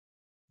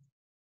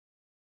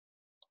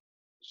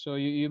 So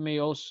you may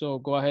also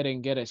go ahead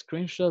and get a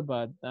screenshot,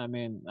 but I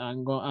mean,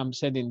 I'm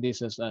sending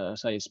this as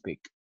I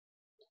speak.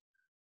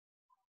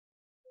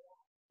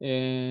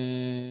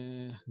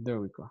 There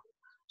we go.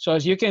 So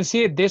as you can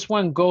see, this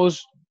one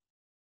goes,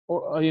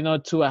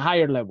 to a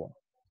higher level.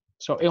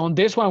 So on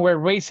this one, we're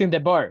raising the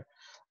bar.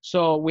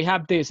 So we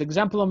have this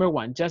example number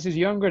 1. Jack is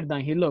younger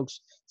than he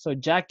looks. So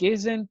Jack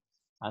isn't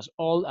as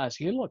old as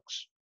he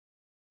looks.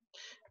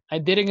 I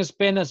didn't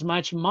spend as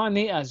much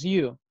money as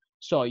you.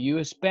 So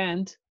you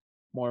spent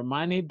more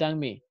money than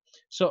me.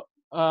 So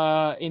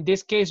in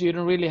this case, you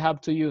don't really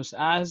have to use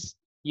as.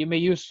 You may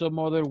use some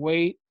other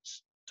ways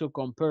to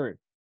compare.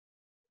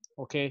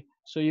 Okay,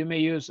 so you may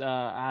use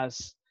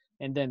as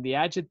and then the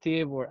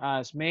adjective, or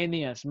as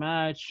many, as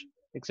much,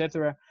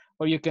 etc.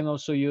 Or you can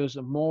also use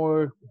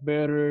more,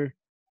 better,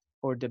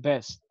 or the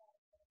best.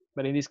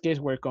 But in this case,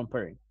 we're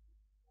comparing.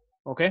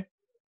 Okay.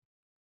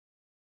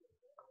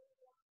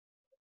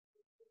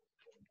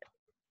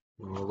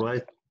 All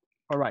right.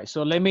 All right.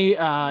 So let me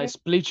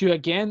split you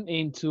again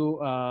into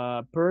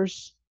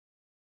pairs.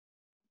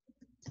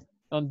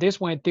 On this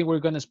one, I think we're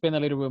going to spend a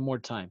little bit more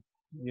time,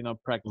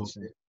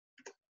 practicing. Okay.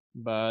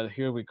 But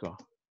here we go.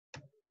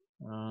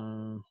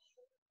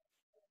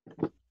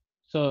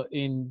 So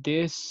in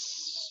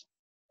this,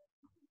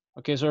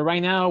 okay, so right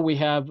now we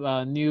have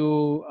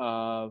new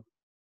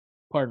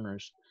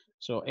partners.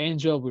 So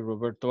Angel with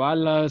Roberto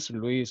Alas,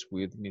 Luis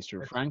with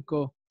Mr.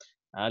 Franco,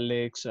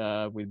 Alex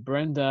with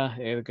Brenda,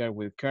 Edgar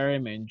with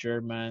Karim, and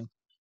German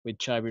with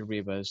Xavi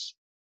Rivas.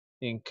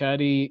 And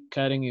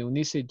Karen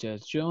Eunice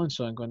just joined,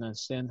 so I'm gonna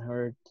send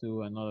her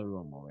to another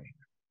room over here.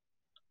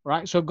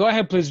 Right, so go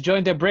ahead, please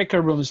join the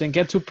breaker rooms and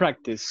get to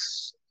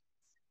practice.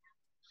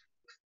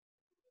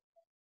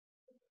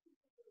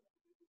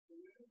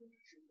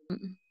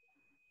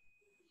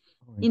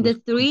 In the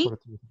 3,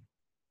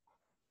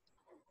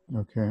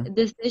 okay.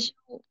 the station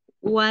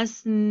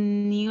was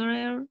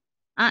nearer.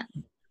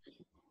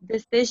 The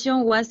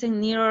station wasn't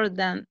nearer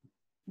than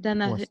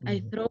I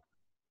thought.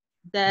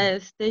 The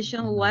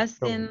station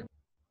wasn't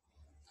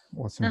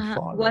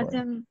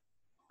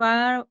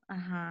far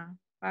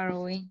far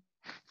away.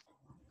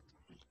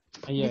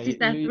 Yeah, this is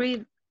the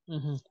 3.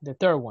 The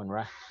third one,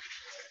 right?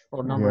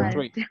 Or number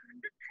 3.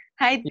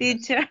 Hi,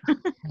 teacher.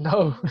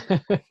 No.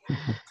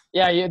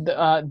 Yeah.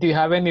 Do you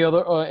have any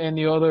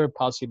other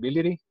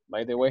possibility,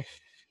 by the way?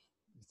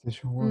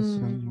 Station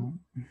wasn't.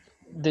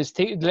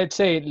 Let's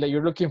say that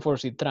you're looking for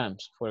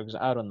Citrams, for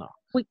example. I don't know.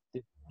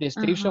 The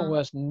station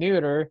was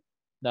nearer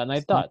than I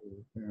thought.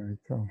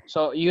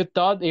 So you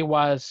thought it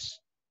was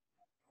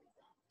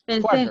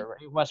farther.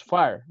 It was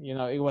far.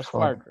 It was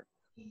farther.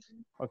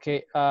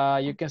 Okay.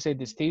 You can say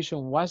the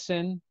station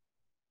wasn't.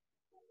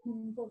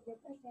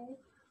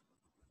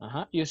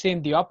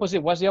 Using the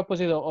opposite. What's the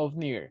opposite of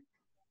near?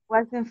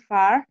 Wasn't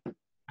far.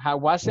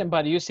 Wasn't,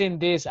 but using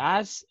this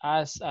as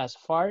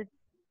far.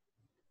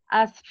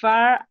 As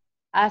far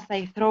as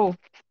I thought.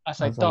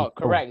 As I thought,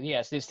 correct.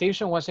 Yes, the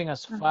station wasn't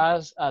as far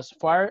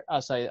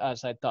as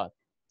I thought.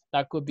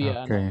 That could be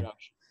another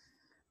option.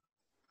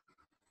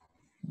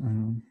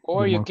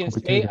 Or you can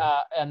say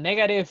a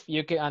negative.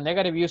 You can a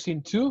negative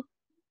using two.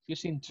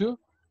 Using two,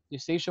 the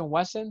station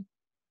wasn't.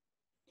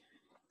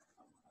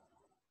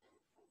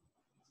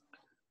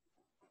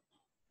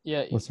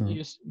 Yeah. Wasn't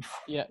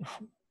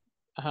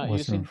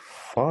using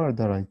far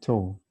that I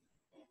told.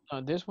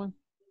 This one.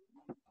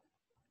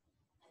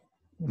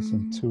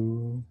 Wasn't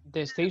too.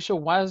 The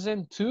station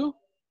wasn't too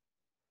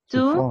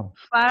far.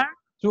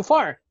 Too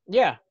far.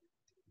 Yeah.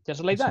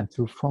 Just like that.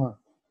 Too far.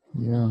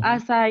 Yeah.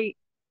 As I.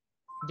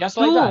 Just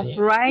like that.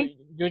 Right.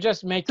 You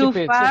just make too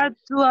keep far it.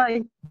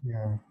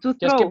 To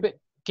just throw.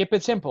 keep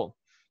it simple.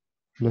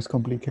 Less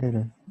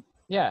complicated.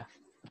 Yeah.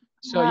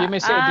 So you may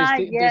say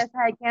yes,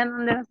 I can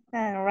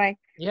understand. Right.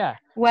 Yeah.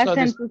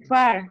 Wasn't too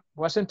far.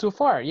 Wasn't too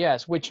far.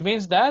 Yes, which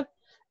means that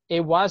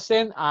it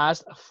wasn't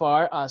as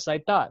far as I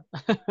thought.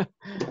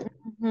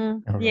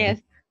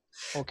 Yes.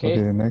 Okay.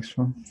 The next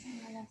one.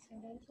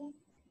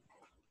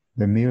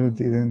 The meal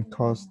didn't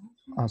cost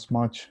as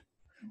much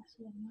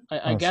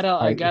I As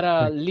gotta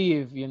I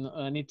leave, you know,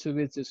 I need to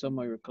visit some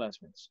of your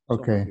classmates. some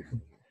of okay. people.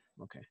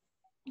 Okay.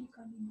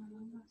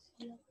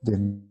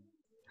 Then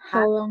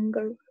How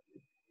longer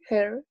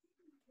hair?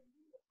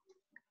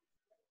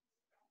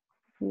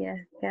 Yes,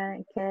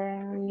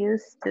 can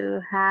used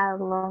to have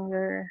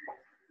longer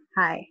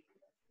hair.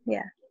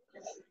 Yeah.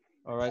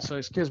 All right. So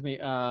excuse me.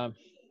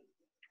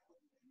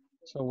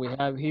 So we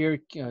have here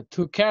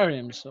two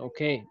Karens.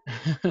 Okay.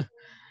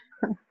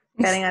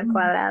 Karen al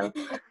cuadrado.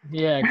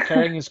 Yeah,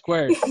 Karen is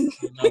squared. You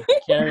know,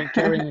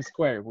 Karen is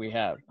squared. We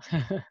have.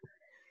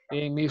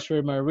 And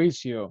Mr.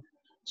 Mauricio.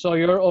 So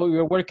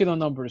you're working on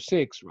number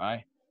 6,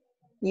 right?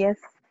 Yes.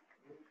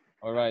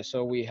 All right.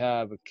 So we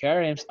have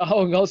Karen.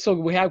 Oh, and also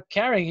we have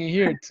Karen in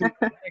here too.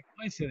 What a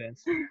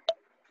coincidence.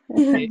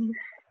 Okay.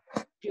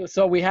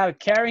 So we have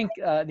Karen,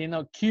 you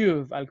know,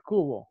 cube al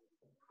cubo.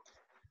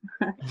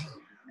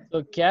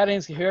 So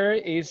Karen's hair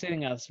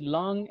isn't as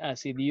long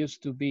as it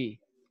used to be.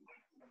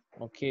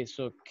 Okay,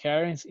 so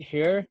Karen's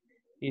hair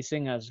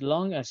isn't as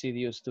long as it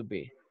used to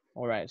be.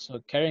 All right, so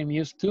Karen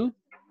used to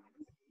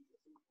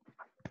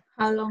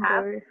How Have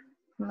longer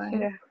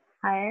longer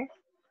hair.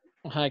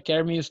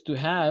 Karen used to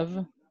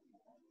have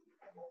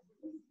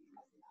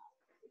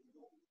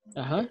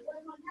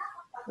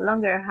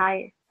Longer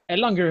hair. a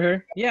longer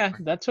hair. Yeah,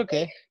 that's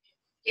okay.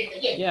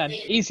 Yeah,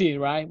 easy,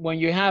 right? When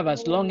you have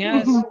as long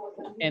as,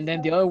 and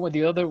then the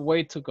other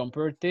way to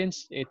compare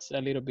things, it's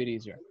a little bit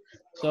easier.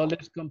 So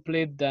let's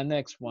complete the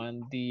next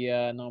one,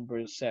 the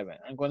number 7.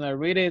 I'm gonna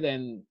read it,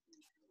 and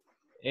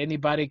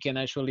anybody can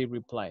actually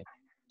reply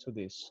to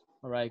this.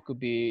 All right, it could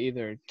be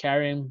either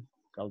Karen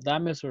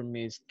Caldames or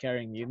Miss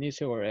Karen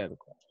Eunice or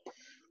Edgar.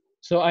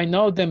 So I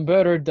know them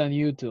better than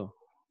you do.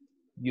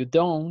 You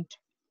don't.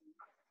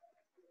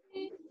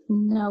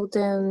 know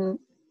them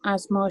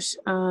as much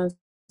as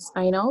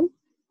I know?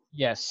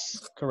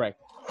 Yes, correct.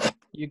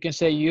 You can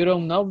say you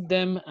don't know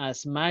them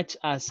as much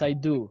as I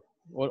do,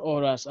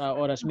 or as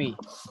me,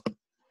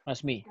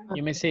 as me.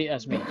 You may say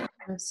as me,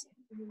 As,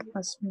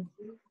 as me.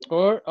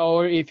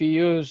 or if you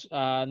use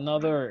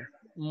another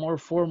more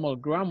formal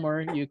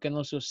grammar, you can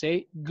also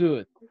say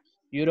good.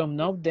 You don't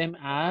know them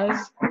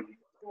as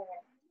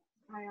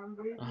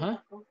uh-huh.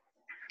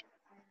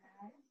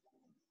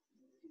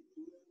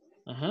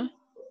 Uh-huh.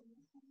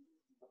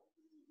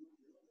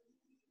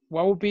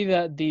 What would be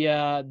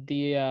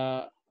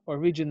the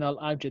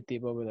original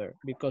adjective over there?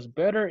 Because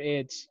better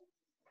it's,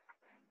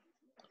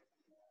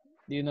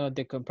 you know,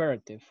 the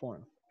comparative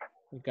form.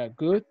 We got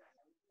good,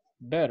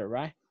 better,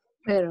 right?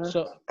 Better.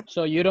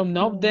 So you don't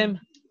know them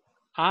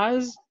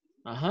as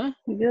uh-huh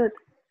Good.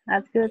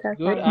 As good as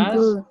good I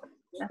know.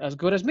 Good. as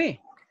good as me.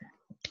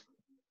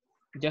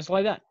 Just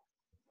like that.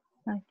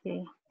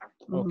 Okay.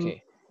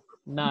 Okay.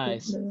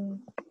 Nice. Mm,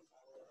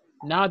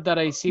 Now that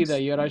I see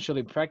that you're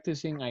actually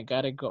practicing, I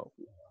gotta go.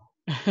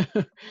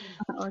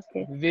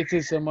 Okay.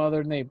 Visit some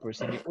other neighbors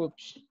in here.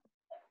 Oops.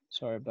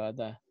 Sorry about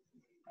that.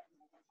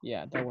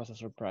 Yeah, that was a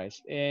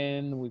surprise.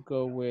 And we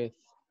go with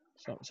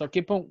so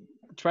keep on,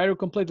 try to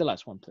complete the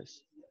last one,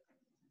 please.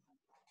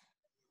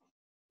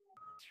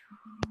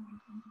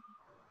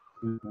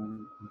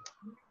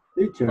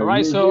 Teacher, All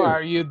right, you're so here.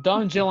 are you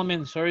done,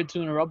 gentlemen? Sorry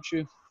to interrupt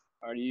you.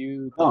 Are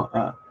you done?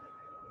 Oh,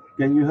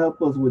 can you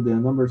help us with the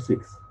number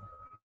 6?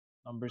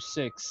 Number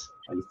 6.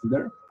 Are you still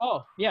there?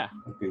 Oh, yeah,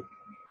 Okay.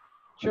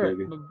 sure.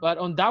 Okay. But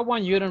on that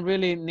one, you don't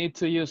really need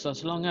to use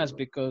as long as,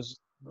 because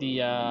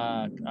the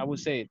I would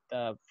say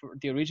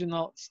the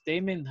original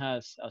statement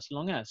has as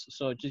long as.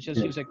 So you just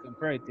Yeah. use a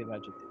comparative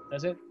adjective.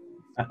 That's it.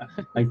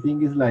 I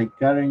think it's like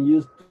Karen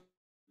used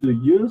to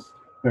use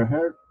her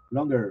hair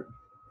longer.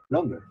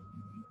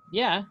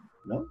 Yeah.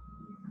 No?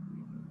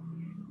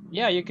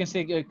 Yeah, you can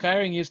say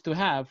Karen used to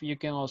have. You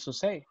can also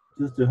say.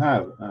 Just to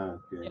have.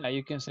 Okay. Yeah,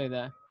 you can say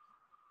that.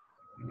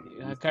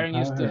 Used Karen to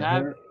have used to her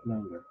have hair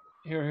longer.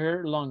 her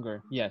hair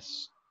longer.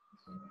 Yes.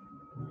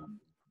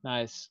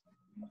 Nice.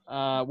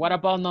 What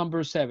about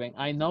number 7?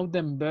 I know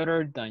them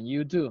better than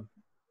you do.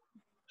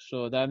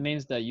 So that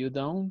means that you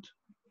don't.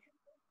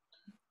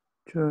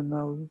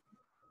 You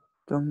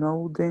don't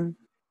know them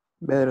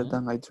better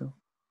than I do.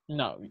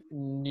 No,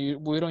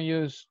 we don't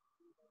use.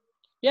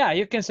 Yeah,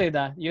 you can say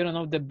that. You don't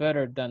know them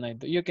better than I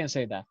do. You can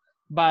say that.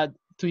 But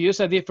to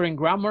use a different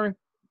grammar,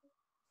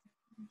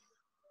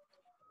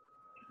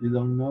 You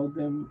don't know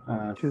them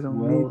as You don't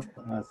well need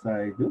as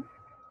I do?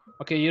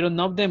 okay, you don't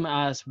know them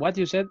as what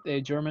you said,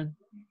 German.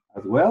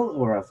 As well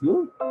or as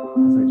good as I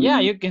do? Yeah,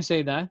 you can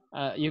say that.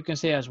 You can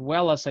say as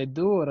well as I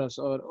do,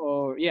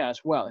 or yeah,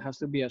 as well. It has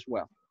to be as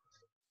well.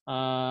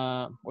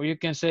 Or you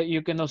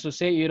can also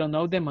say you don't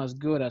know them as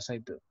good as I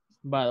do,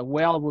 but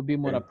well would be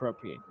more Okay.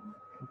 appropriate.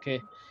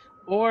 Okay.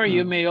 Or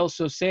you may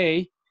also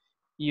say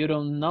you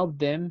don't know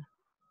them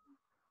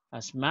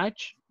as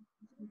much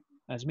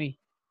as me,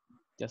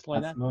 just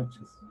like As that. much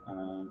as,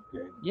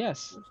 okay.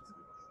 Yes.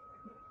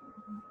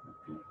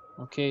 Okay.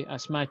 Okay,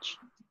 as much.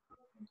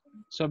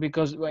 So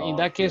because in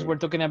that case Okay.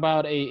 we're talking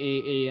about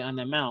an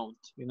amount,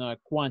 you know, a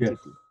quantity.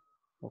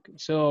 Yes. Okay.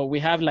 So we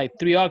have like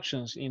 3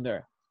 options in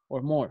there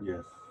or more.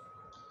 Yes.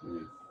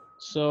 Yes.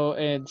 So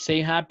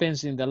same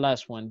happens in the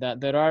last one, that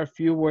there are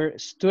fewer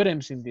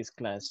students in this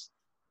class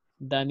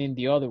than in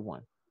the other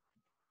one.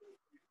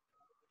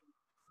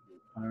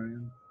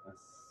 Aren't as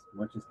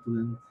much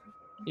students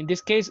In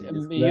this case, in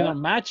this you know, class.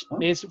 match Huh?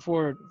 is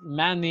for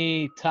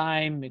many,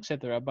 time,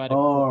 etc. But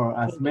Or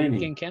as that you many.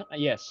 can count,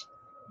 yes,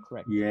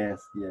 correct.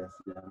 Yes, yes,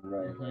 yeah,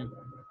 right, Mhm. right.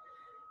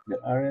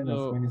 There aren't as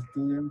So many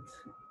students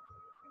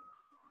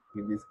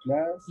in this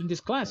class. in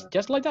this class,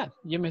 just like that,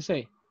 you may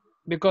say,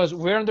 because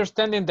we're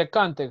understanding the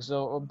context.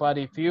 So, but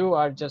if you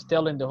are just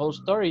telling the whole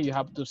story, you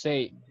have to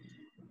say,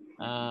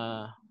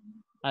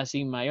 as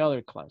in my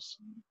other class.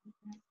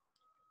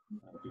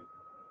 Okay.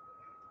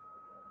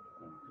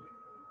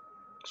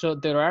 So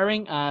there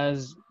aren't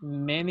as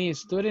many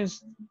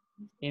students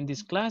in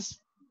this class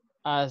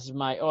as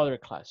my other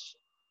class.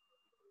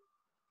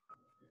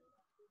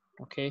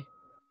 Okay.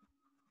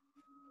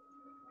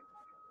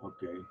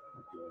 Okay.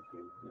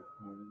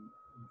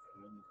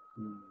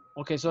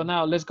 Okay, so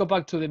now let's go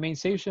back to the main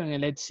session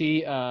and let's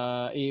see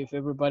if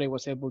everybody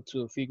was able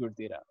to figure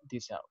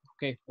this out.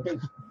 Okay. Okay.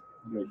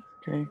 Great.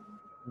 Okay.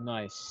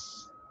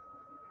 Nice.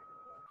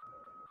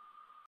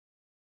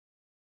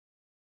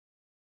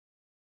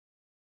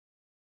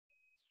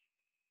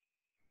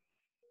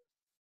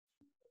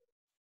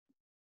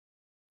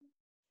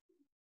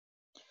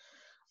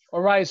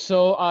 All right,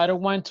 so I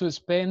don't want to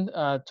spend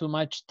too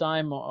much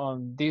time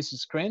on this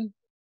screen,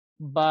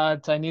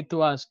 but I need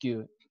to ask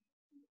you,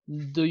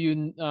 do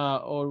you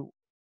or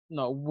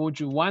no, would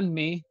you want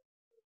me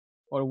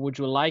or would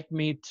you like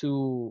me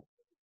to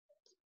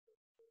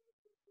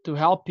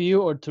help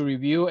you or to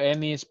review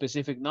any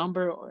specific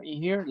number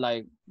in here?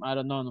 Like, I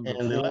don't know, number And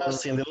four,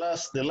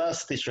 the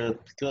last teacher,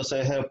 because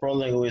I have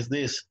problem with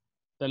this.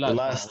 the The last one.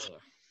 last,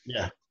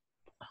 yeah.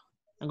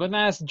 I'm gonna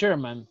ask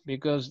German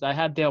because I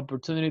had the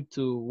opportunity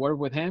to work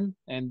with him,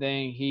 and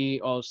then he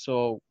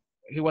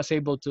was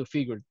able to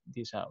figure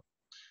this out.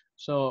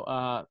 So,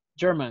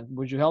 German,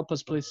 would you help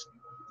us, please?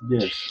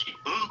 Yes.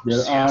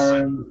 There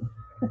aren't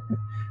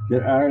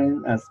there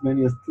aren't as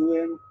many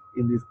students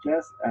in this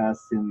class as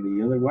in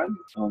the other one.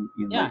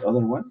 In my Yeah, other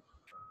one.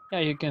 yeah,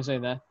 you can say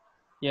that.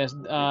 Yes,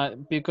 Okay.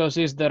 because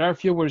there are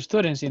fewer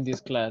students in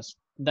this class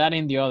than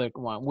in the other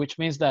one, which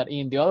means that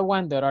in the other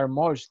one there are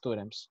more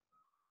students.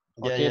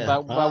 Yeah, Okay, yeah. but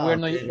we're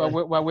not Okay.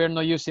 Yeah. but we're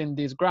not using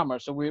this grammar,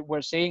 so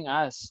we're saying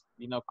as,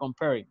 you know,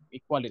 comparing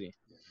equality.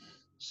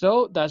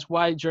 So that's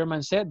why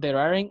German said there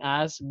aren't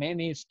as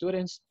many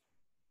students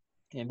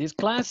in this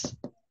class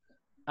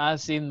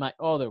as in my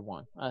other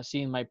one, as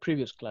in my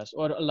previous class.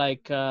 Or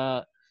like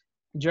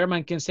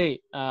German can say,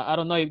 I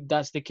don't know if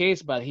that's the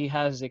case, but he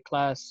has a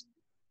class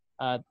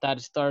that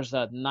starts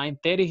at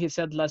 9:30, he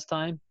said last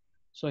time,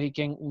 so he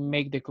can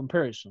make the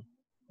comparison.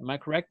 Am I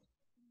correct,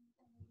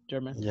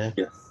 German? Yeah.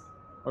 Yes.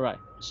 All right,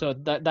 so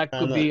that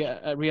could And be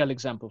a real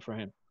example for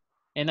him.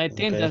 And I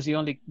think okay.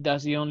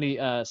 that's the only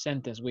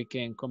sentence we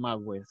can come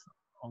up with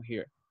on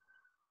here.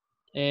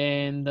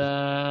 And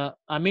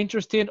I'm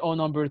interested on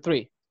number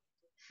 3.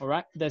 All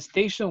right, the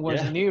station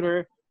was Yeah.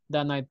 nearer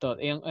than I thought.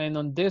 And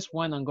on this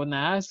one, I'm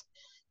gonna ask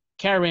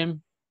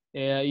Karen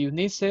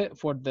Eunice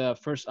for the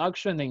first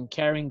option and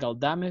Karen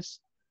Galdames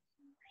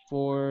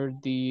for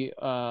the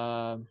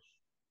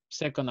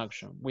second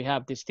option. We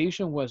have the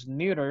station was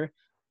nearer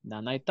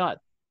than I thought.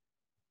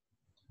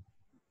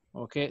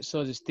 Okay,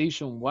 so the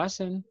station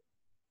wasn't.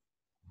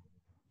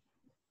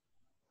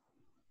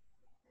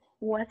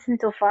 Wasn't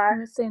too far.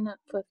 Wasn't it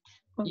for-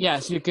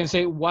 Yes, you can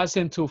say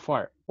wasn't too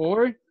far.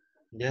 Or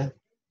Yeah.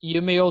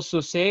 you may also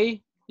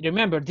say,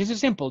 remember, this is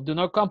simple. Do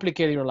not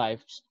complicate your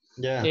lives.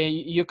 Yeah.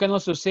 You can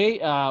also say,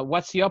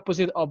 what's the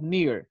opposite of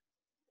near?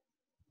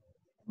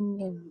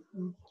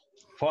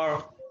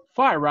 Far.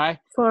 Far, right?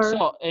 For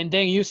So, and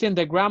then using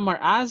the grammar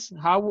as,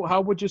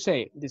 how would you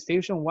say it? The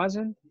station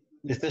wasn't?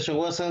 The station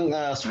wasn't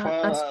as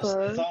far as as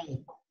for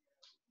town.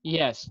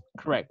 Yes,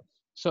 correct.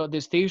 So the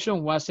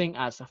station wasn't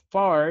as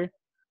far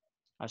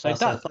as I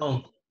As a thought.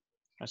 town.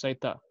 As I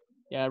thought.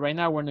 Yeah, right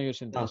now we're not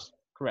using No. this.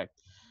 Correct.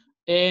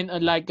 And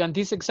like on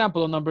this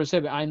example on number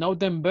 7, I know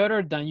them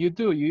better than you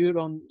do. You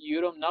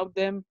don't know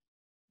them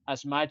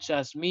as much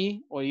as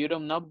me, or you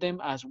don't know them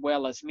as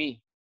well as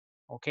me.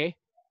 Okay?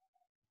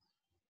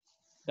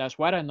 That's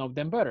why I know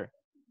them better.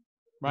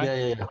 Right? Yeah,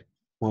 yeah, yeah.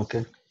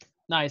 Okay.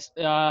 Nice.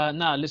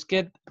 Now let's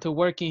get to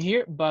working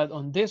here, but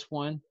on this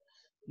one,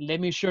 let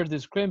me share the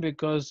screen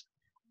because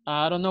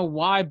I don't know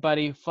why, but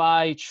if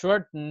I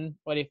shorten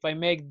or if I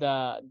make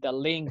the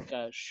link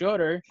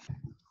shorter,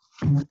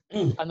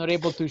 I'm not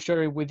able to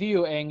share it with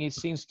you and it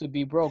seems to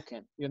be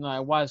broken. You know, I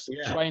was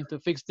Yeah. trying to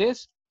fix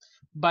this,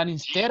 but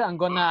instead I'm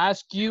gonna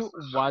ask you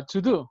what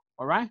to do,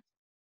 all right?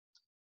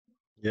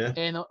 Yeah.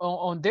 And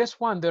on this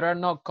one, there are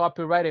no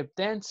copyrighted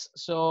things,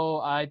 so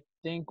I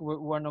think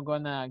we're not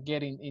gonna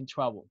get in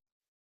trouble,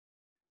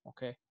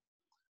 okay?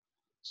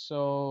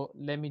 So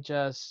let me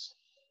just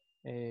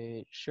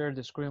share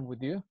the screen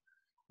with you.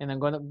 And I'm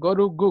gonna go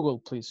to Google,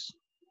 please.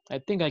 I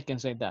think I can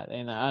say that,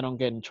 and I don't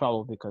get in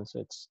trouble because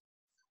it's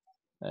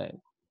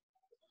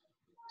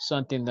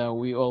something that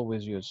we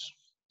always use.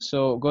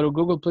 So go to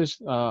Google,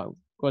 please.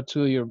 go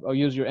to your, or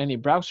use your any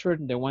browser,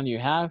 the one you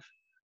have.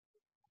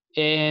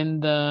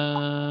 And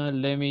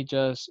let me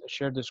just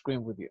share the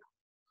screen with you.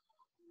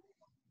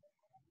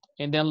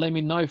 And then let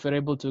me know if you're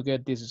able to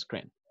get this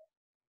screen,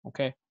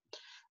 okay?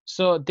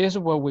 So this is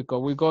where we go.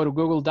 We go to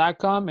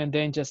google.com and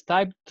then just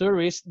type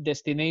tourist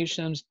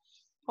destinations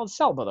El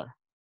Salvador.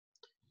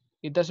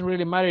 It doesn't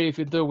really matter if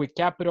you do it with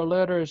capital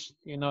letters,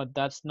 you know,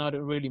 that's not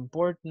really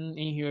important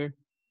in here.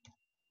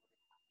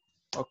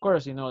 Of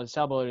course, you know, El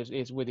Salvador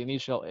is with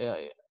initial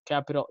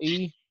capital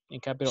E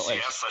and capital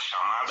S.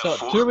 So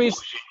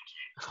tourist,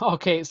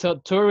 okay, so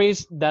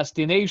tourist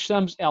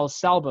destinations El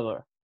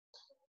Salvador.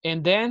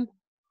 And then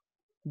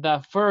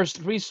the first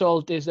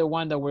result is the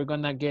one that we're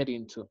gonna get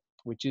into,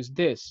 which is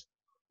this,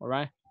 all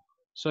right?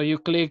 So you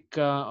click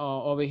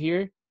over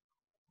here.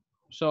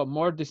 So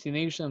more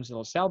destinations in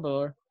El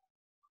Salvador,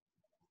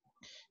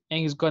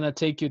 and it's gonna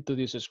take you to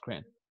this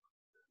screen.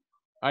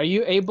 Are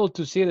you able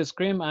to see the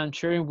screen I'm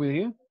sharing with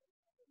you?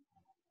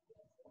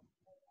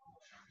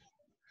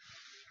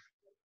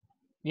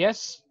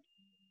 Yes?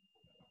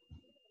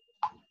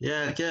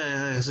 Yeah,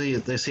 I see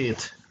it. I see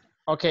it.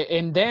 Okay,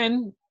 and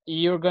then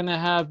you're gonna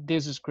have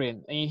this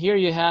screen. And here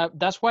you have,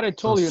 that's what I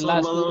told you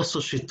last. Salvador,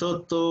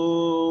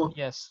 Suchitoto,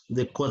 Yes.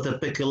 the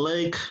Coatepeque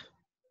Lake.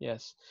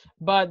 Yes,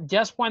 but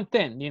just one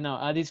thing, you know,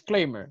 a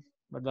disclaimer,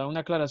 ¿verdad?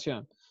 Una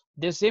aclaración.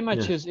 This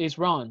image is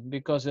wrong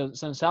because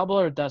San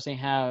Salvador doesn't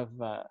have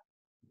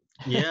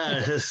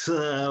yeah, it's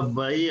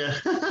Bahia.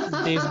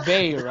 this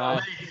bay,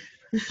 right?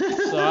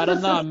 So I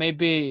don't know,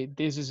 maybe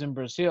this is in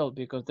Brazil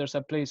because there's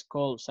a place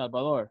called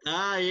Salvador.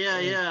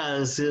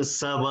 Yeah. It's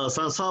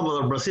San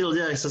Salvador, Brazil.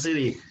 Yeah, it's a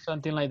city.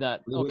 Something like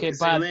that. With Okay, the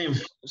same but name.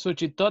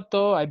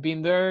 Suchitoto, I've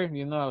been there,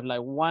 you know,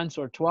 like once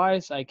or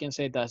twice. I can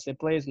say that's the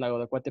place, Lago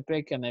de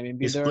Coatepec, and I've been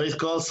It's a there. place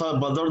called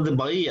Salvador de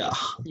Bahia.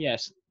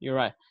 Yes, you're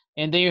right.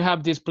 And then you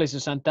have this place,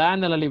 Santa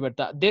Ana, La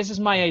Libertad. This is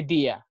my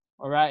idea,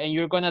 all right? And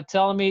you're gonna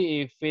tell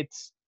me if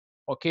it's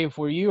okay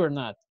for you or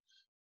not.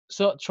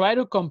 So try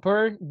to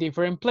compare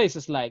different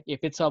places, like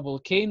if it's a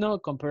volcano,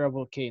 compare a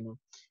volcano.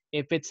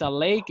 If it's a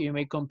lake, you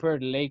may compare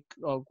the lake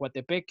of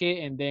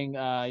Coatepeque and then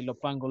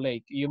Ilopango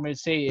Lake. You may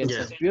say it's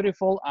as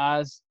beautiful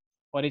as,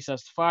 or it's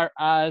as far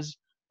as,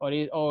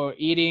 or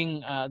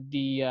eating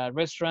the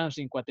restaurants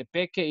in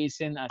Coatepeque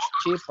isn't as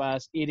cheap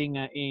as eating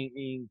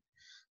in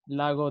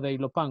Lago de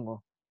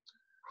Ilopango.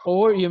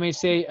 Or you may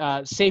say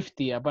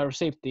safety, about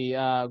safety,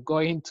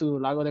 going to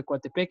Lago de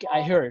Coatepeque.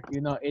 I heard,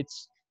 you know,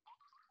 it's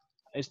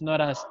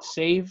not as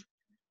safe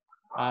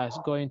as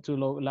going to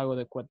Lago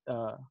de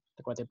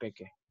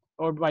Coatepeque,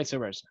 or vice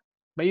versa.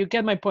 But you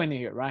get my point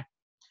here, right?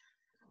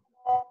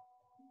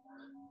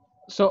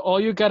 So all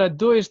you gotta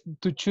do is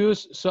to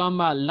choose some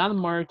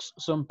landmarks,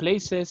 some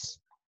places,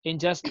 and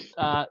just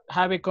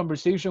have a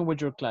conversation with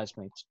your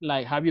classmates.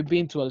 Like, have you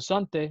been to El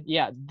Zonte?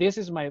 Yeah, this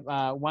is my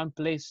one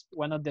place,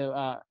 one of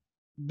the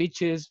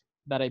beaches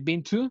that I've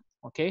been to,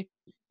 okay?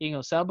 In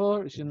El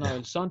Salvador, you know,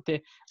 El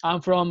Zonte.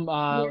 I'm from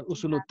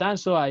Usulután,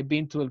 so I've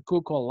been to El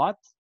Cuco a lot.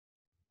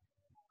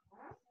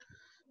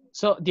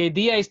 So the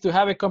idea is to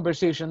have a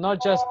conversation,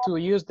 not just to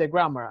use the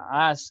grammar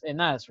as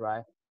and as,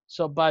 right?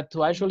 So, but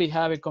to actually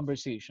have a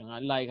conversation.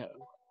 Like,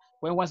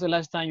 when was the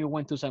last time you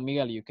went to San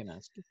Miguel? You can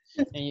ask,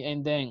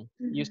 and then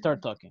you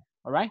start talking.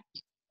 All right.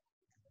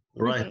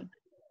 Right. Okay.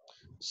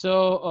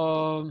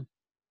 So,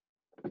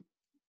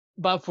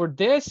 but for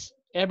this,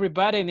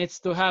 everybody needs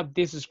to have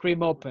this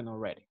screen open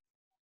already,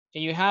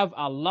 and you have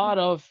a lot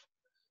of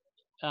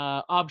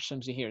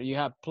options here. You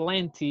have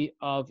plenty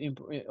of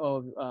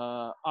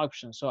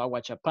options. So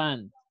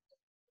Aguachapan,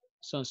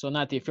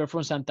 Sonsonate. If you're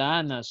from Santa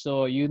Ana,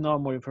 so you know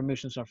more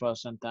information from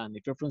Santa Ana.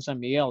 If you're from San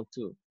Miguel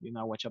too, you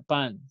know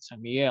Aguachapan,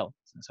 San Miguel,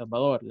 San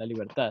Salvador, La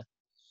Libertad.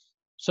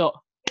 So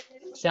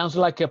sounds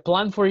like a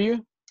plan for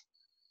you?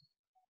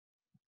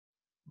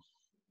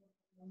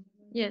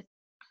 Yes.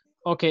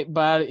 Okay,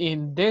 but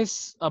in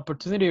this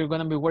opportunity, you're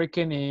gonna be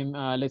working in,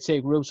 let's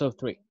say, groups of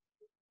 3.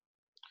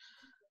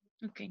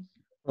 Okay.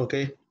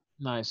 Okay.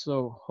 Nice,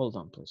 so hold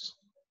on, please.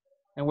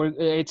 And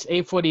it's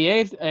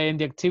 8:48, and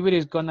the activity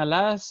is gonna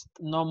last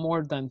no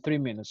more than 3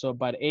 minutes. So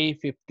about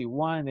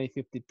 8:51,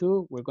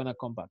 8:52, we're gonna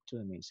come back to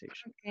the main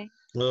session. Okay.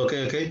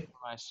 Okay.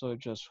 All right, so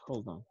just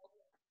hold on.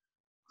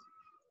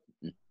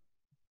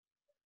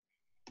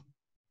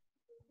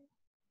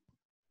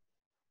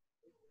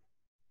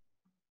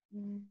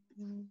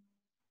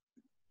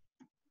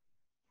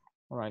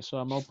 All right, so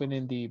I'm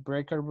opening the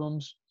breakout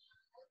rooms.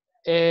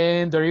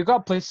 And there you go,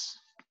 please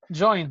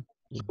join.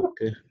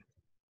 Okay.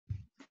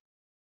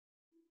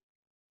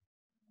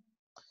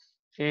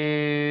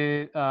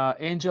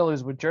 Angel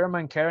is with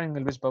German, Karen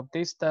and Luis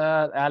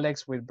Bautista,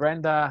 Alex with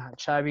Brenda,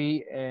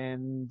 Xavi,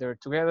 and they're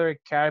together.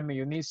 Carmen,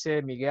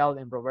 Eunice, Miguel,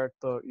 and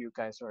Roberto, you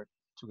guys are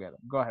together.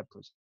 Go ahead,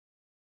 please.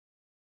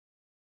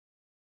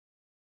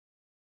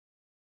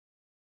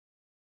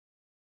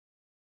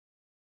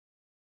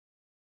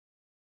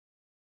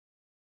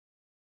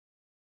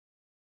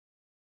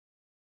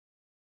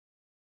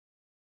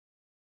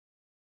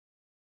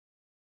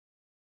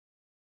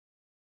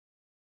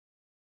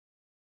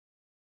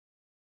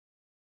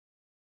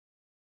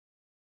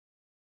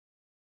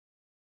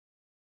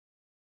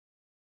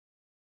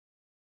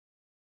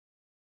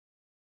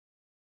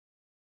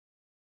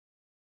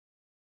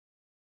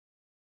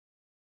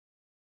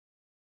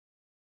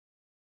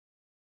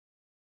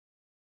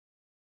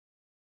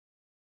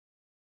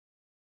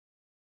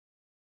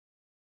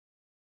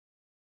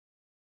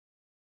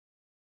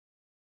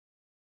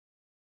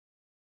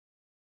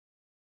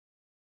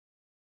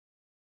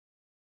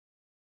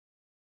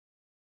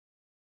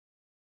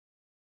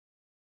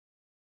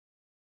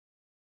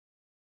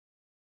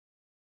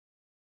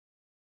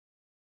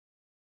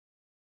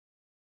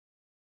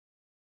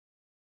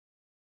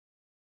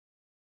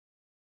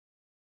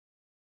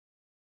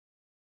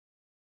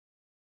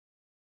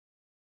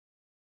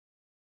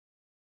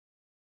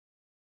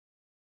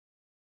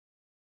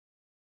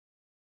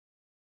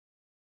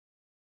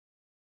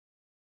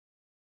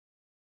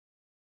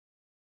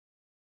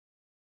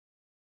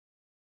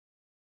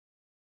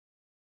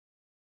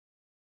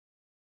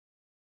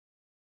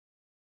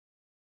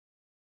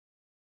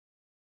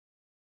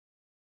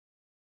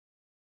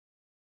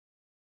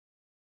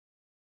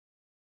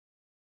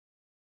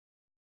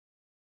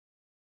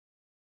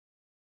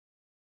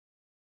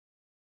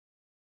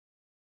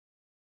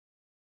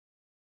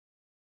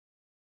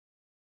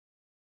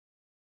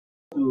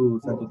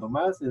 to Santo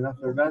Tomas, and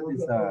after that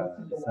is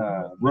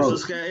a road.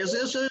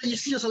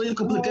 It's just a little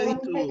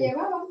complicated to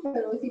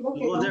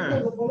go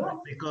there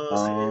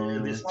because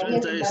the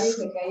street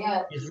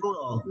is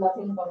rural.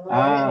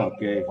 Ah,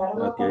 okay,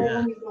 okay.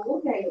 Yeah.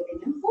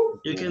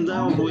 You can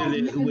down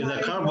with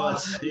a car,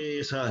 but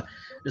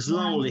it's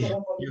lonely.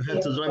 You have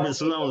to drive it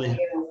slowly.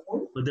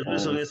 But the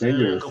reason It's is a little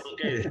dangerous.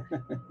 complicated.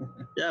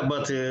 Yeah,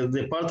 but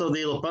the part of the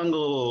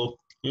Ilopango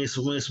is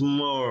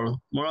more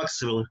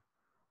accessible.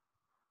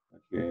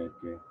 Okay,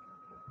 okay.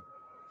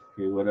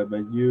 Okay, what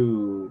about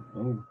you,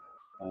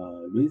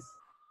 Luis?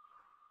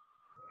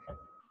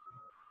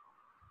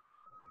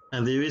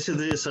 And do you visit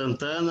the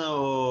Santana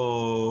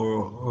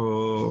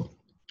or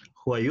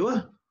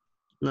Huayua?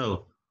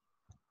 No.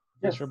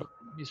 Yes.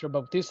 Mr.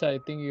 Bautista, I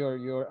think you're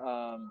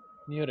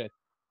muted.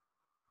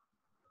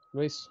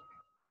 Luis.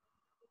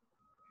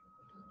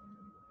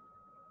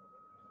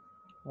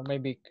 Or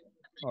maybe,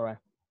 all right.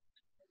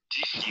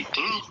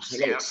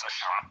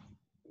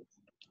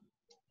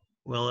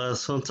 Well,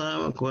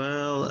 Santana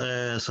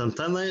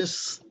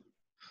is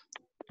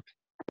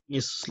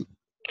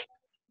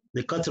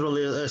the cathedral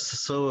is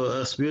so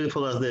as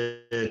beautiful as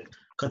the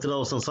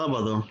cathedral of San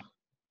Salvador.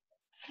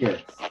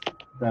 Yes,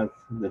 that's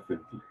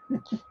definitely.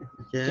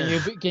 Yeah.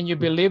 Can you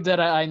believe that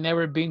I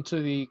never been to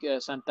the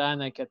Santa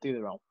Ana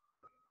Cathedral?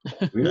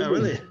 Really?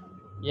 Really?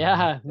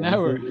 Yeah,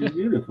 never. It's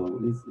beautiful.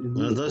 It's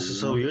beautiful. That's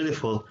so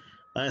beautiful.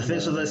 I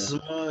think so. That's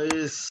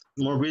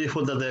more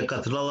beautiful than the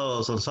cathedral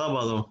of San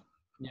Salvador.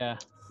 Yeah,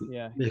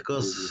 yeah.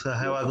 Because I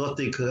have a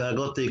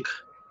Gothic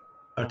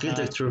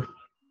architecture.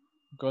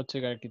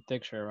 Gothic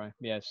architecture, right?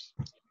 Yes.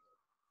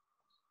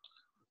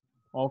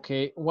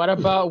 Okay. What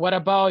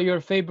about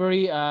your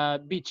favorite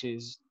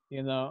beaches?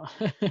 You know.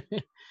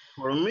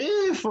 For me,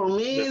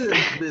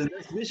 the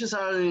best beaches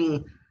are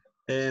in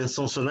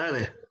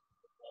Sonsonate.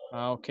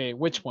 Okay,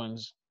 which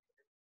ones?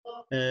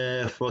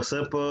 For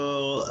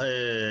example,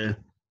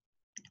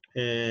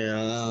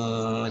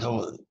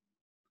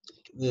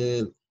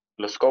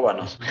 Los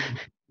Cóbanos.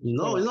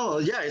 no,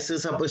 yeah, it's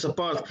a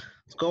part.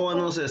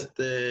 Cóbanos,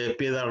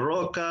 Piedra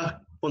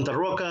Roca, Punta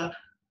Roca.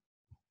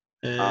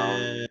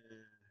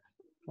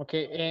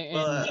 Okay,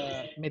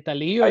 and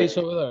Metalillo is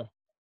over there.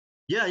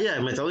 Yeah,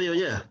 Metalillo,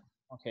 yeah.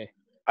 Okay.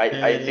 I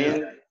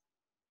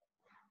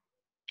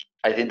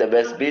think the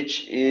best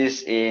beach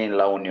is in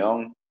La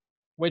Unión.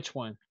 Which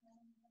one?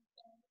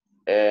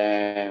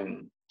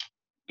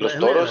 Los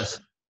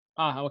Toros.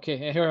 Ah,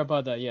 okay, I heard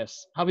about that.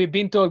 Yes. Have you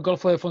been to El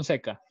Golfo de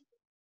Fonseca?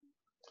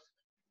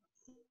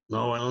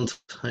 No, I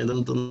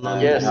don't know.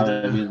 Yes,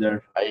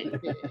 there.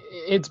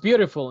 It's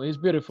beautiful. It's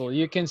beautiful.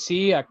 You can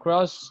see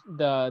across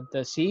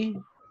the sea,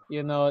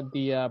 you know,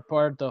 the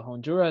part of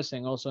Honduras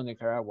and also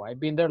Nicaragua. I've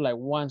been there like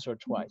once or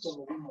twice.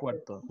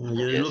 Puerto.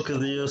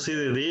 You see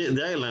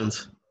the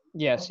islands.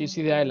 Yes, you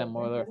see the island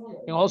over there.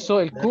 And also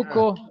El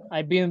Cuco,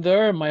 I've been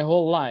there my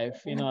whole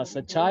life. You know, as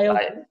a child,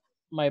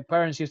 my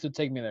parents used to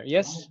take me there.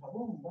 Yes?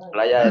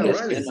 Playa del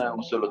Espino en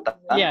Usulután.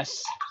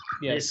 Yes.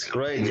 Yes. It's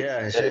great,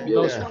 yeah.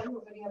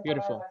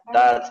 Beautiful.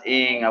 That's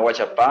in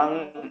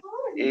Aguachapán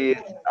is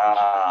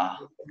a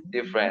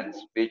different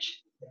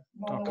beach.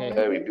 Okay.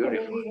 Very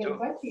beautiful too.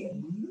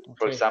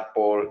 For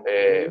example,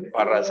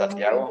 Barra de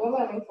Santiago.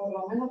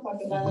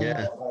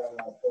 Yeah.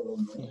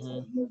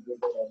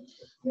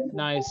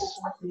 Nice.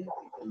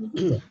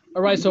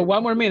 All right, so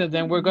one more minute,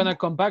 then we're gonna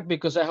come back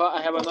because I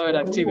have another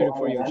activity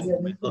for you.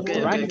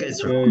 Okay, right? okay,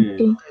 sir.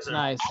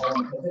 Nice.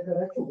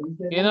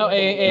 You know,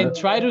 and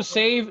try to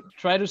save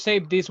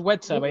this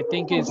WhatsApp. I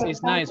think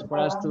it's nice for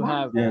us to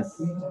have,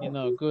 you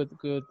know, good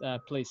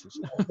places.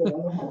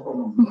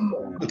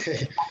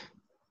 Okay.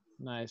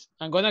 Nice.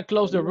 I'm gonna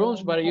close the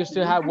rooms, but you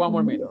still have one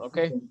more minute,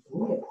 okay?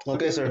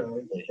 Okay, sir.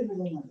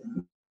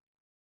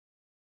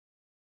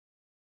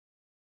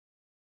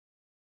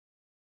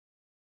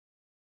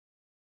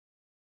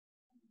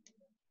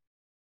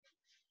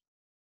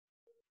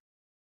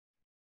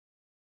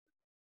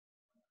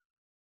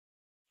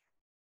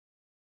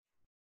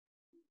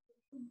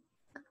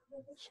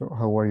 So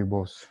how are you,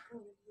 boss?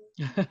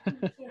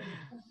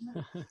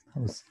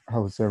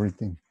 How's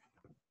everything?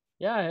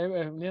 Yeah,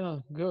 you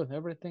know, good.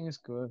 Everything is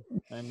good.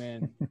 I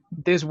mean,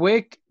 this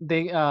week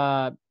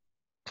the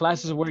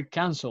classes were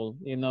canceled,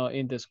 you know,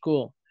 in the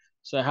school,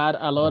 so I had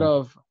a lot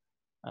of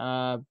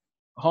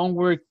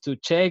homework to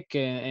check,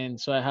 and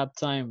so I have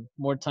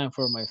more time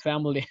for my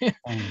family.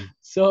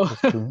 So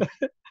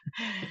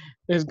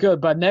it's good.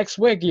 But next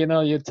week, you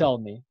know, you tell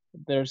me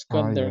there's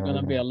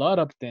gonna be a lot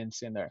of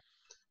things in there.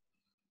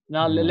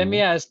 Now let me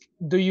ask: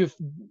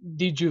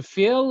 did you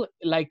feel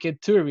like a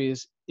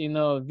tourist? You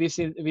know,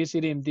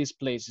 visiting these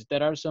places.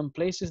 There are some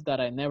places that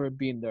I never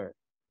been there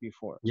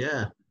before.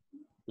 Yeah.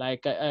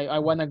 Like I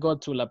want to go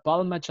to La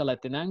Palma,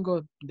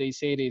 Chalatenango. They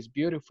say it is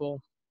beautiful.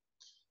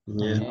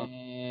 Yeah.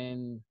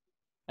 And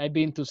I've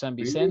been to San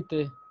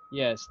Vicente.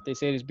 Yes, they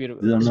say it's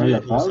beautiful.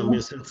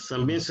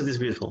 San Vicente is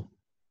beautiful.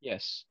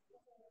 Yes.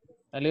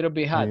 A little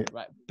bit hot,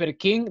 right?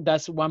 Peking,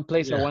 that's one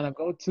place I want to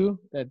go to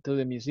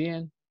the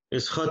museum.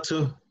 It's hot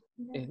too.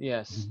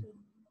 Yes.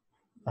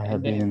 I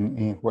have been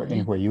in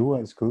Huayua.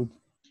 It's good.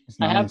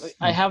 It's I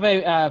nice. have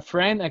a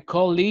friend, a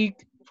colleague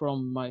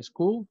from my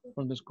school,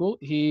 from the school.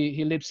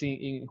 He lives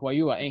in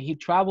Huayua, and he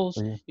travels.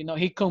 Oh, yeah. You know,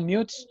 he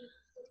commutes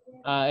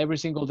every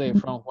single day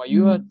from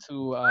Huayua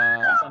to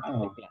Santa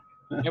Wow. Tecla.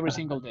 Every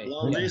single day.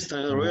 Long Yeah.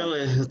 distance,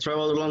 really.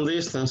 Travel long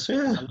distance,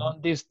 yeah. A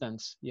long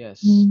distance,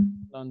 yes,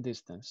 long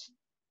distance.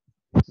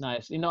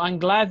 Nice. You know, I'm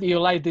glad you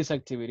like this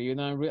activity. You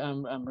know,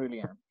 I'm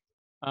really am.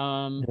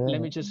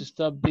 Let me just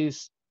stop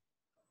this.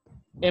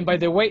 And by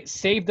the way,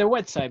 save the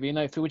website. You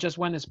know, if you just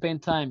want to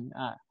spend time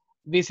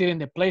visiting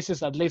the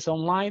places, at least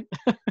online,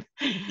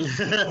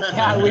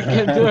 yeah, we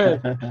can do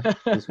it.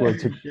 Just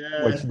watch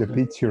the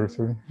pictures.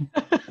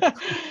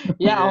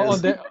 Yeah,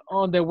 Yes.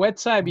 on the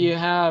website you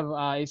have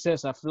it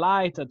says a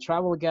flight, a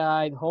travel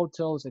guide,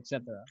 hotels,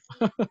 etc.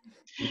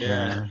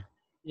 Yeah.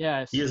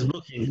 Yes. Yes,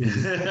 booking.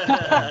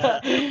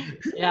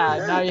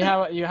 Yeah, now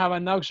you have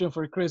an auction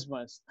for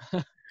Christmas.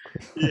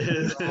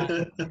 Yes.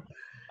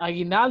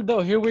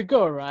 Aguinaldo, here we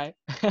go, right?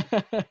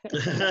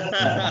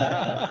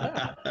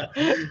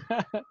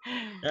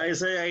 I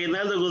say,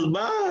 Aguinaldo,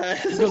 goodbye.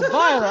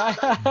 Goodbye, right?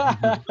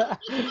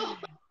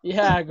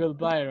 Yeah,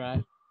 goodbye,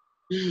 right?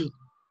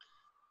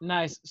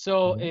 Nice.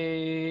 So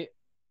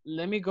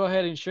let me go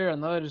ahead and share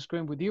another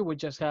screen with you. We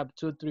just have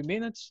 2-3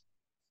 minutes,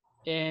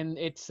 and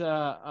it's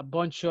a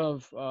bunch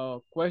of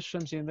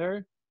questions in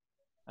there.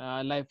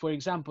 Like, for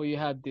example, you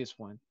have this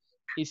one.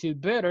 Is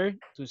it better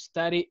to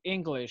study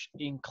English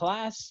in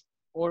class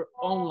or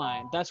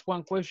online? That's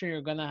one question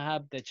you're gonna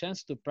have the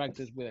chance to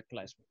practice with a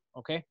classmate,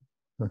 okay?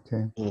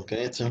 Okay.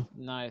 Okay, so.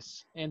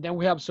 Nice. And then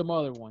we have some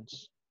other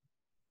ones.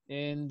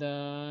 And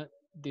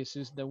this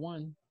is the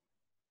one.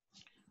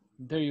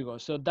 There you go.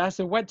 So that's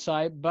the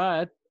website,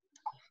 but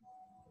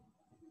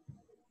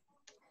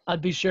I'll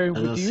be sharing I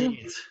with don't you. see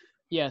it.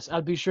 Yes,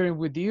 I'll be sharing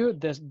with you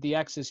the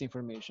access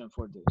information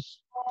for this.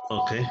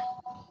 Okay.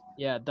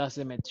 Yeah, that's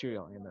the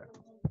material in there.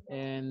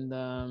 And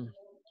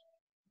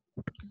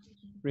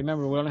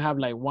remember, we only have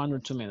like 1 or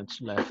 2 minutes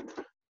left.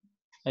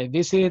 I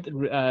visited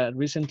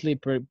recently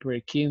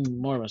Perkin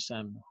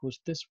Morrison. Who's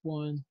this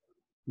one?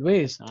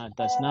 Luis.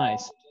 That's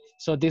nice.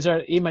 So these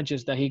are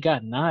images that he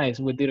got. Nice.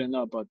 We didn't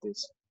know about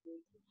this.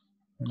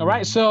 All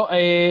right. So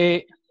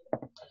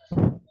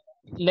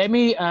let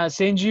me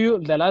send you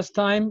the last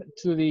time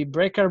to the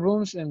breakout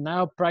rooms and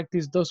now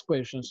practice those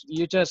questions.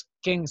 You just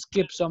can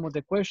skip some of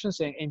the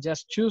questions and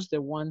just choose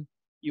the one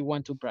you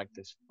want to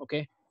practice.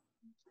 Okay.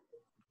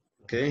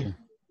 Okay.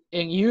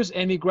 And use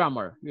any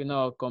grammar, you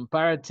know,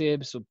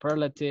 comparative,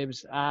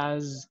 superlatives,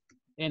 as,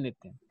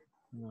 anything.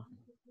 You know.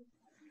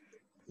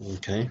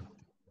 Okay.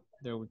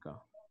 There we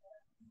go.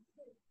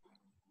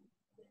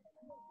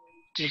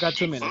 You got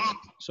 2 minutes.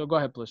 So go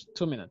ahead, please.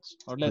 2 minutes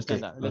or less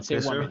than that. Let's say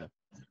 1 minute.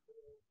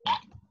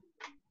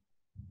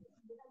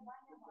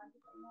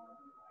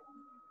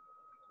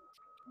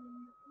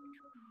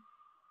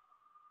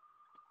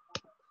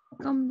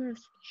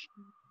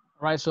 Conversation.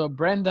 Right, so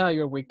Brenda,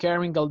 you're with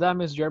Karen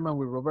Galdames, German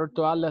with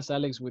Roberto Alas,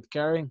 Alex with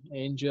Karen,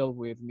 Angel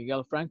with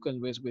Miguel Franco,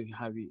 and Luis with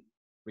Javi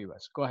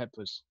Rivas. Go ahead,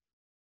 please.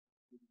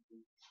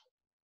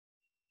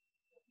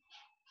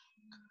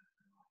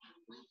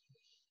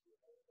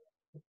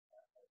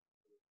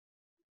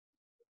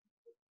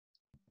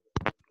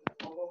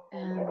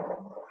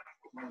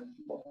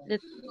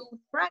 Let's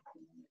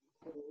practice.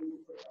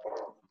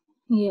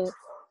 Yes.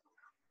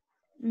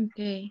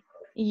 Okay.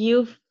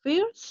 You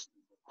first,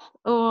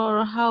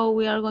 or how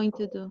we are going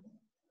to do?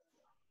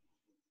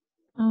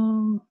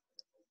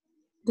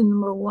 The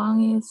number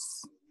one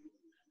is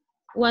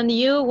One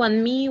you,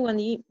 one me, one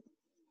you,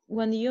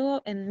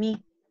 and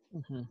me.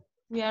 Mm-hmm.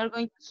 We are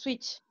going to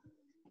switch.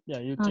 Yeah,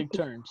 you take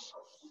turns.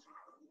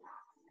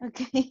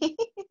 Okay.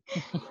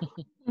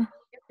 You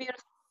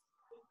first.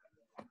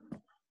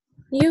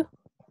 you.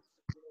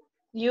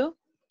 You.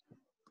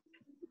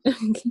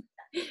 Okay.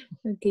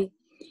 Okay.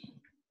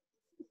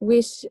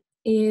 Which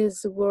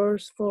is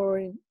worse for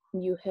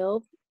you,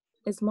 health,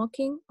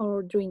 smoking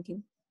or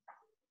drinking?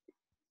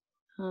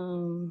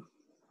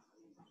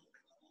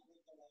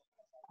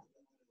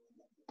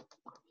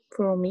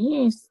 For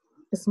me, it's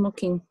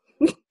smoking.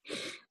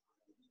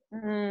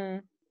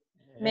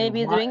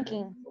 Maybe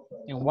drinking.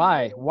 And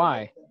why?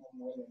 Why?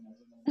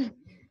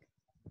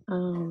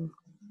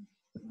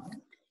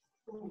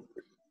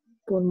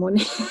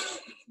 Pulmones.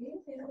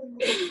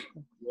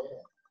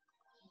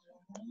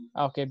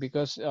 Okay,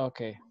 because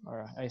okay, all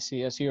right. I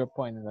see your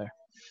point there.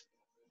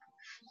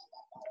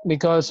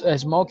 Because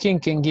smoking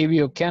can give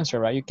you cancer,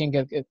 right? You can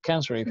get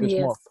cancer if you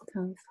smoke.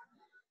 Cancer.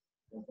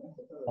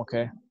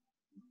 Okay.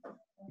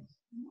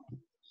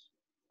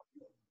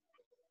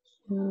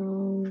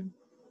 To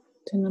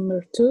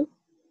number 2.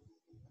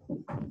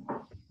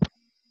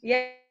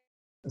 Yeah.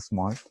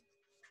 Smart.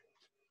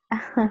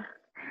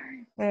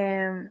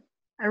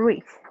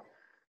 Rich.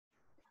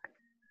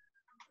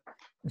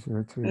 It's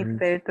better to be It's rich.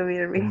 better to be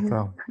rich.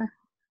 Down.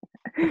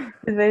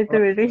 It's better to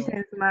be rich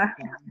and smart.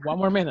 1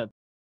 more minute.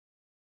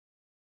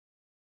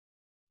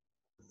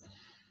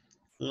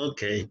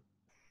 Okay.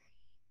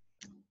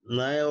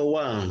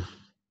 901.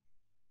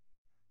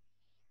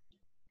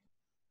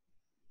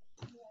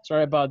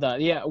 Sorry about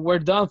that. Yeah, we're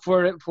done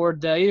for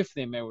the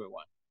evening,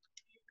 everyone.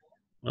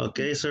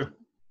 Okay, sir.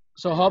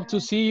 So hope to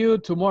see you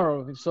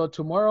tomorrow. So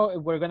tomorrow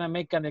we're gonna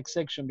make an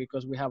exception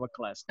because we have a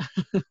class.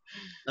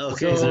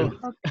 Okay, so, sir.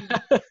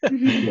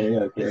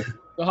 Okay.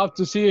 So hope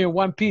to see you in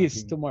one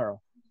piece tomorrow.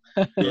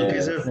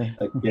 Okay, sir.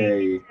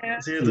 Okay.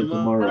 See you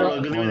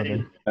tomorrow. Good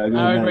evening. Have a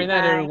Have a good great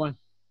night. night, everyone.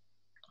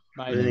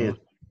 Bye. Good evening.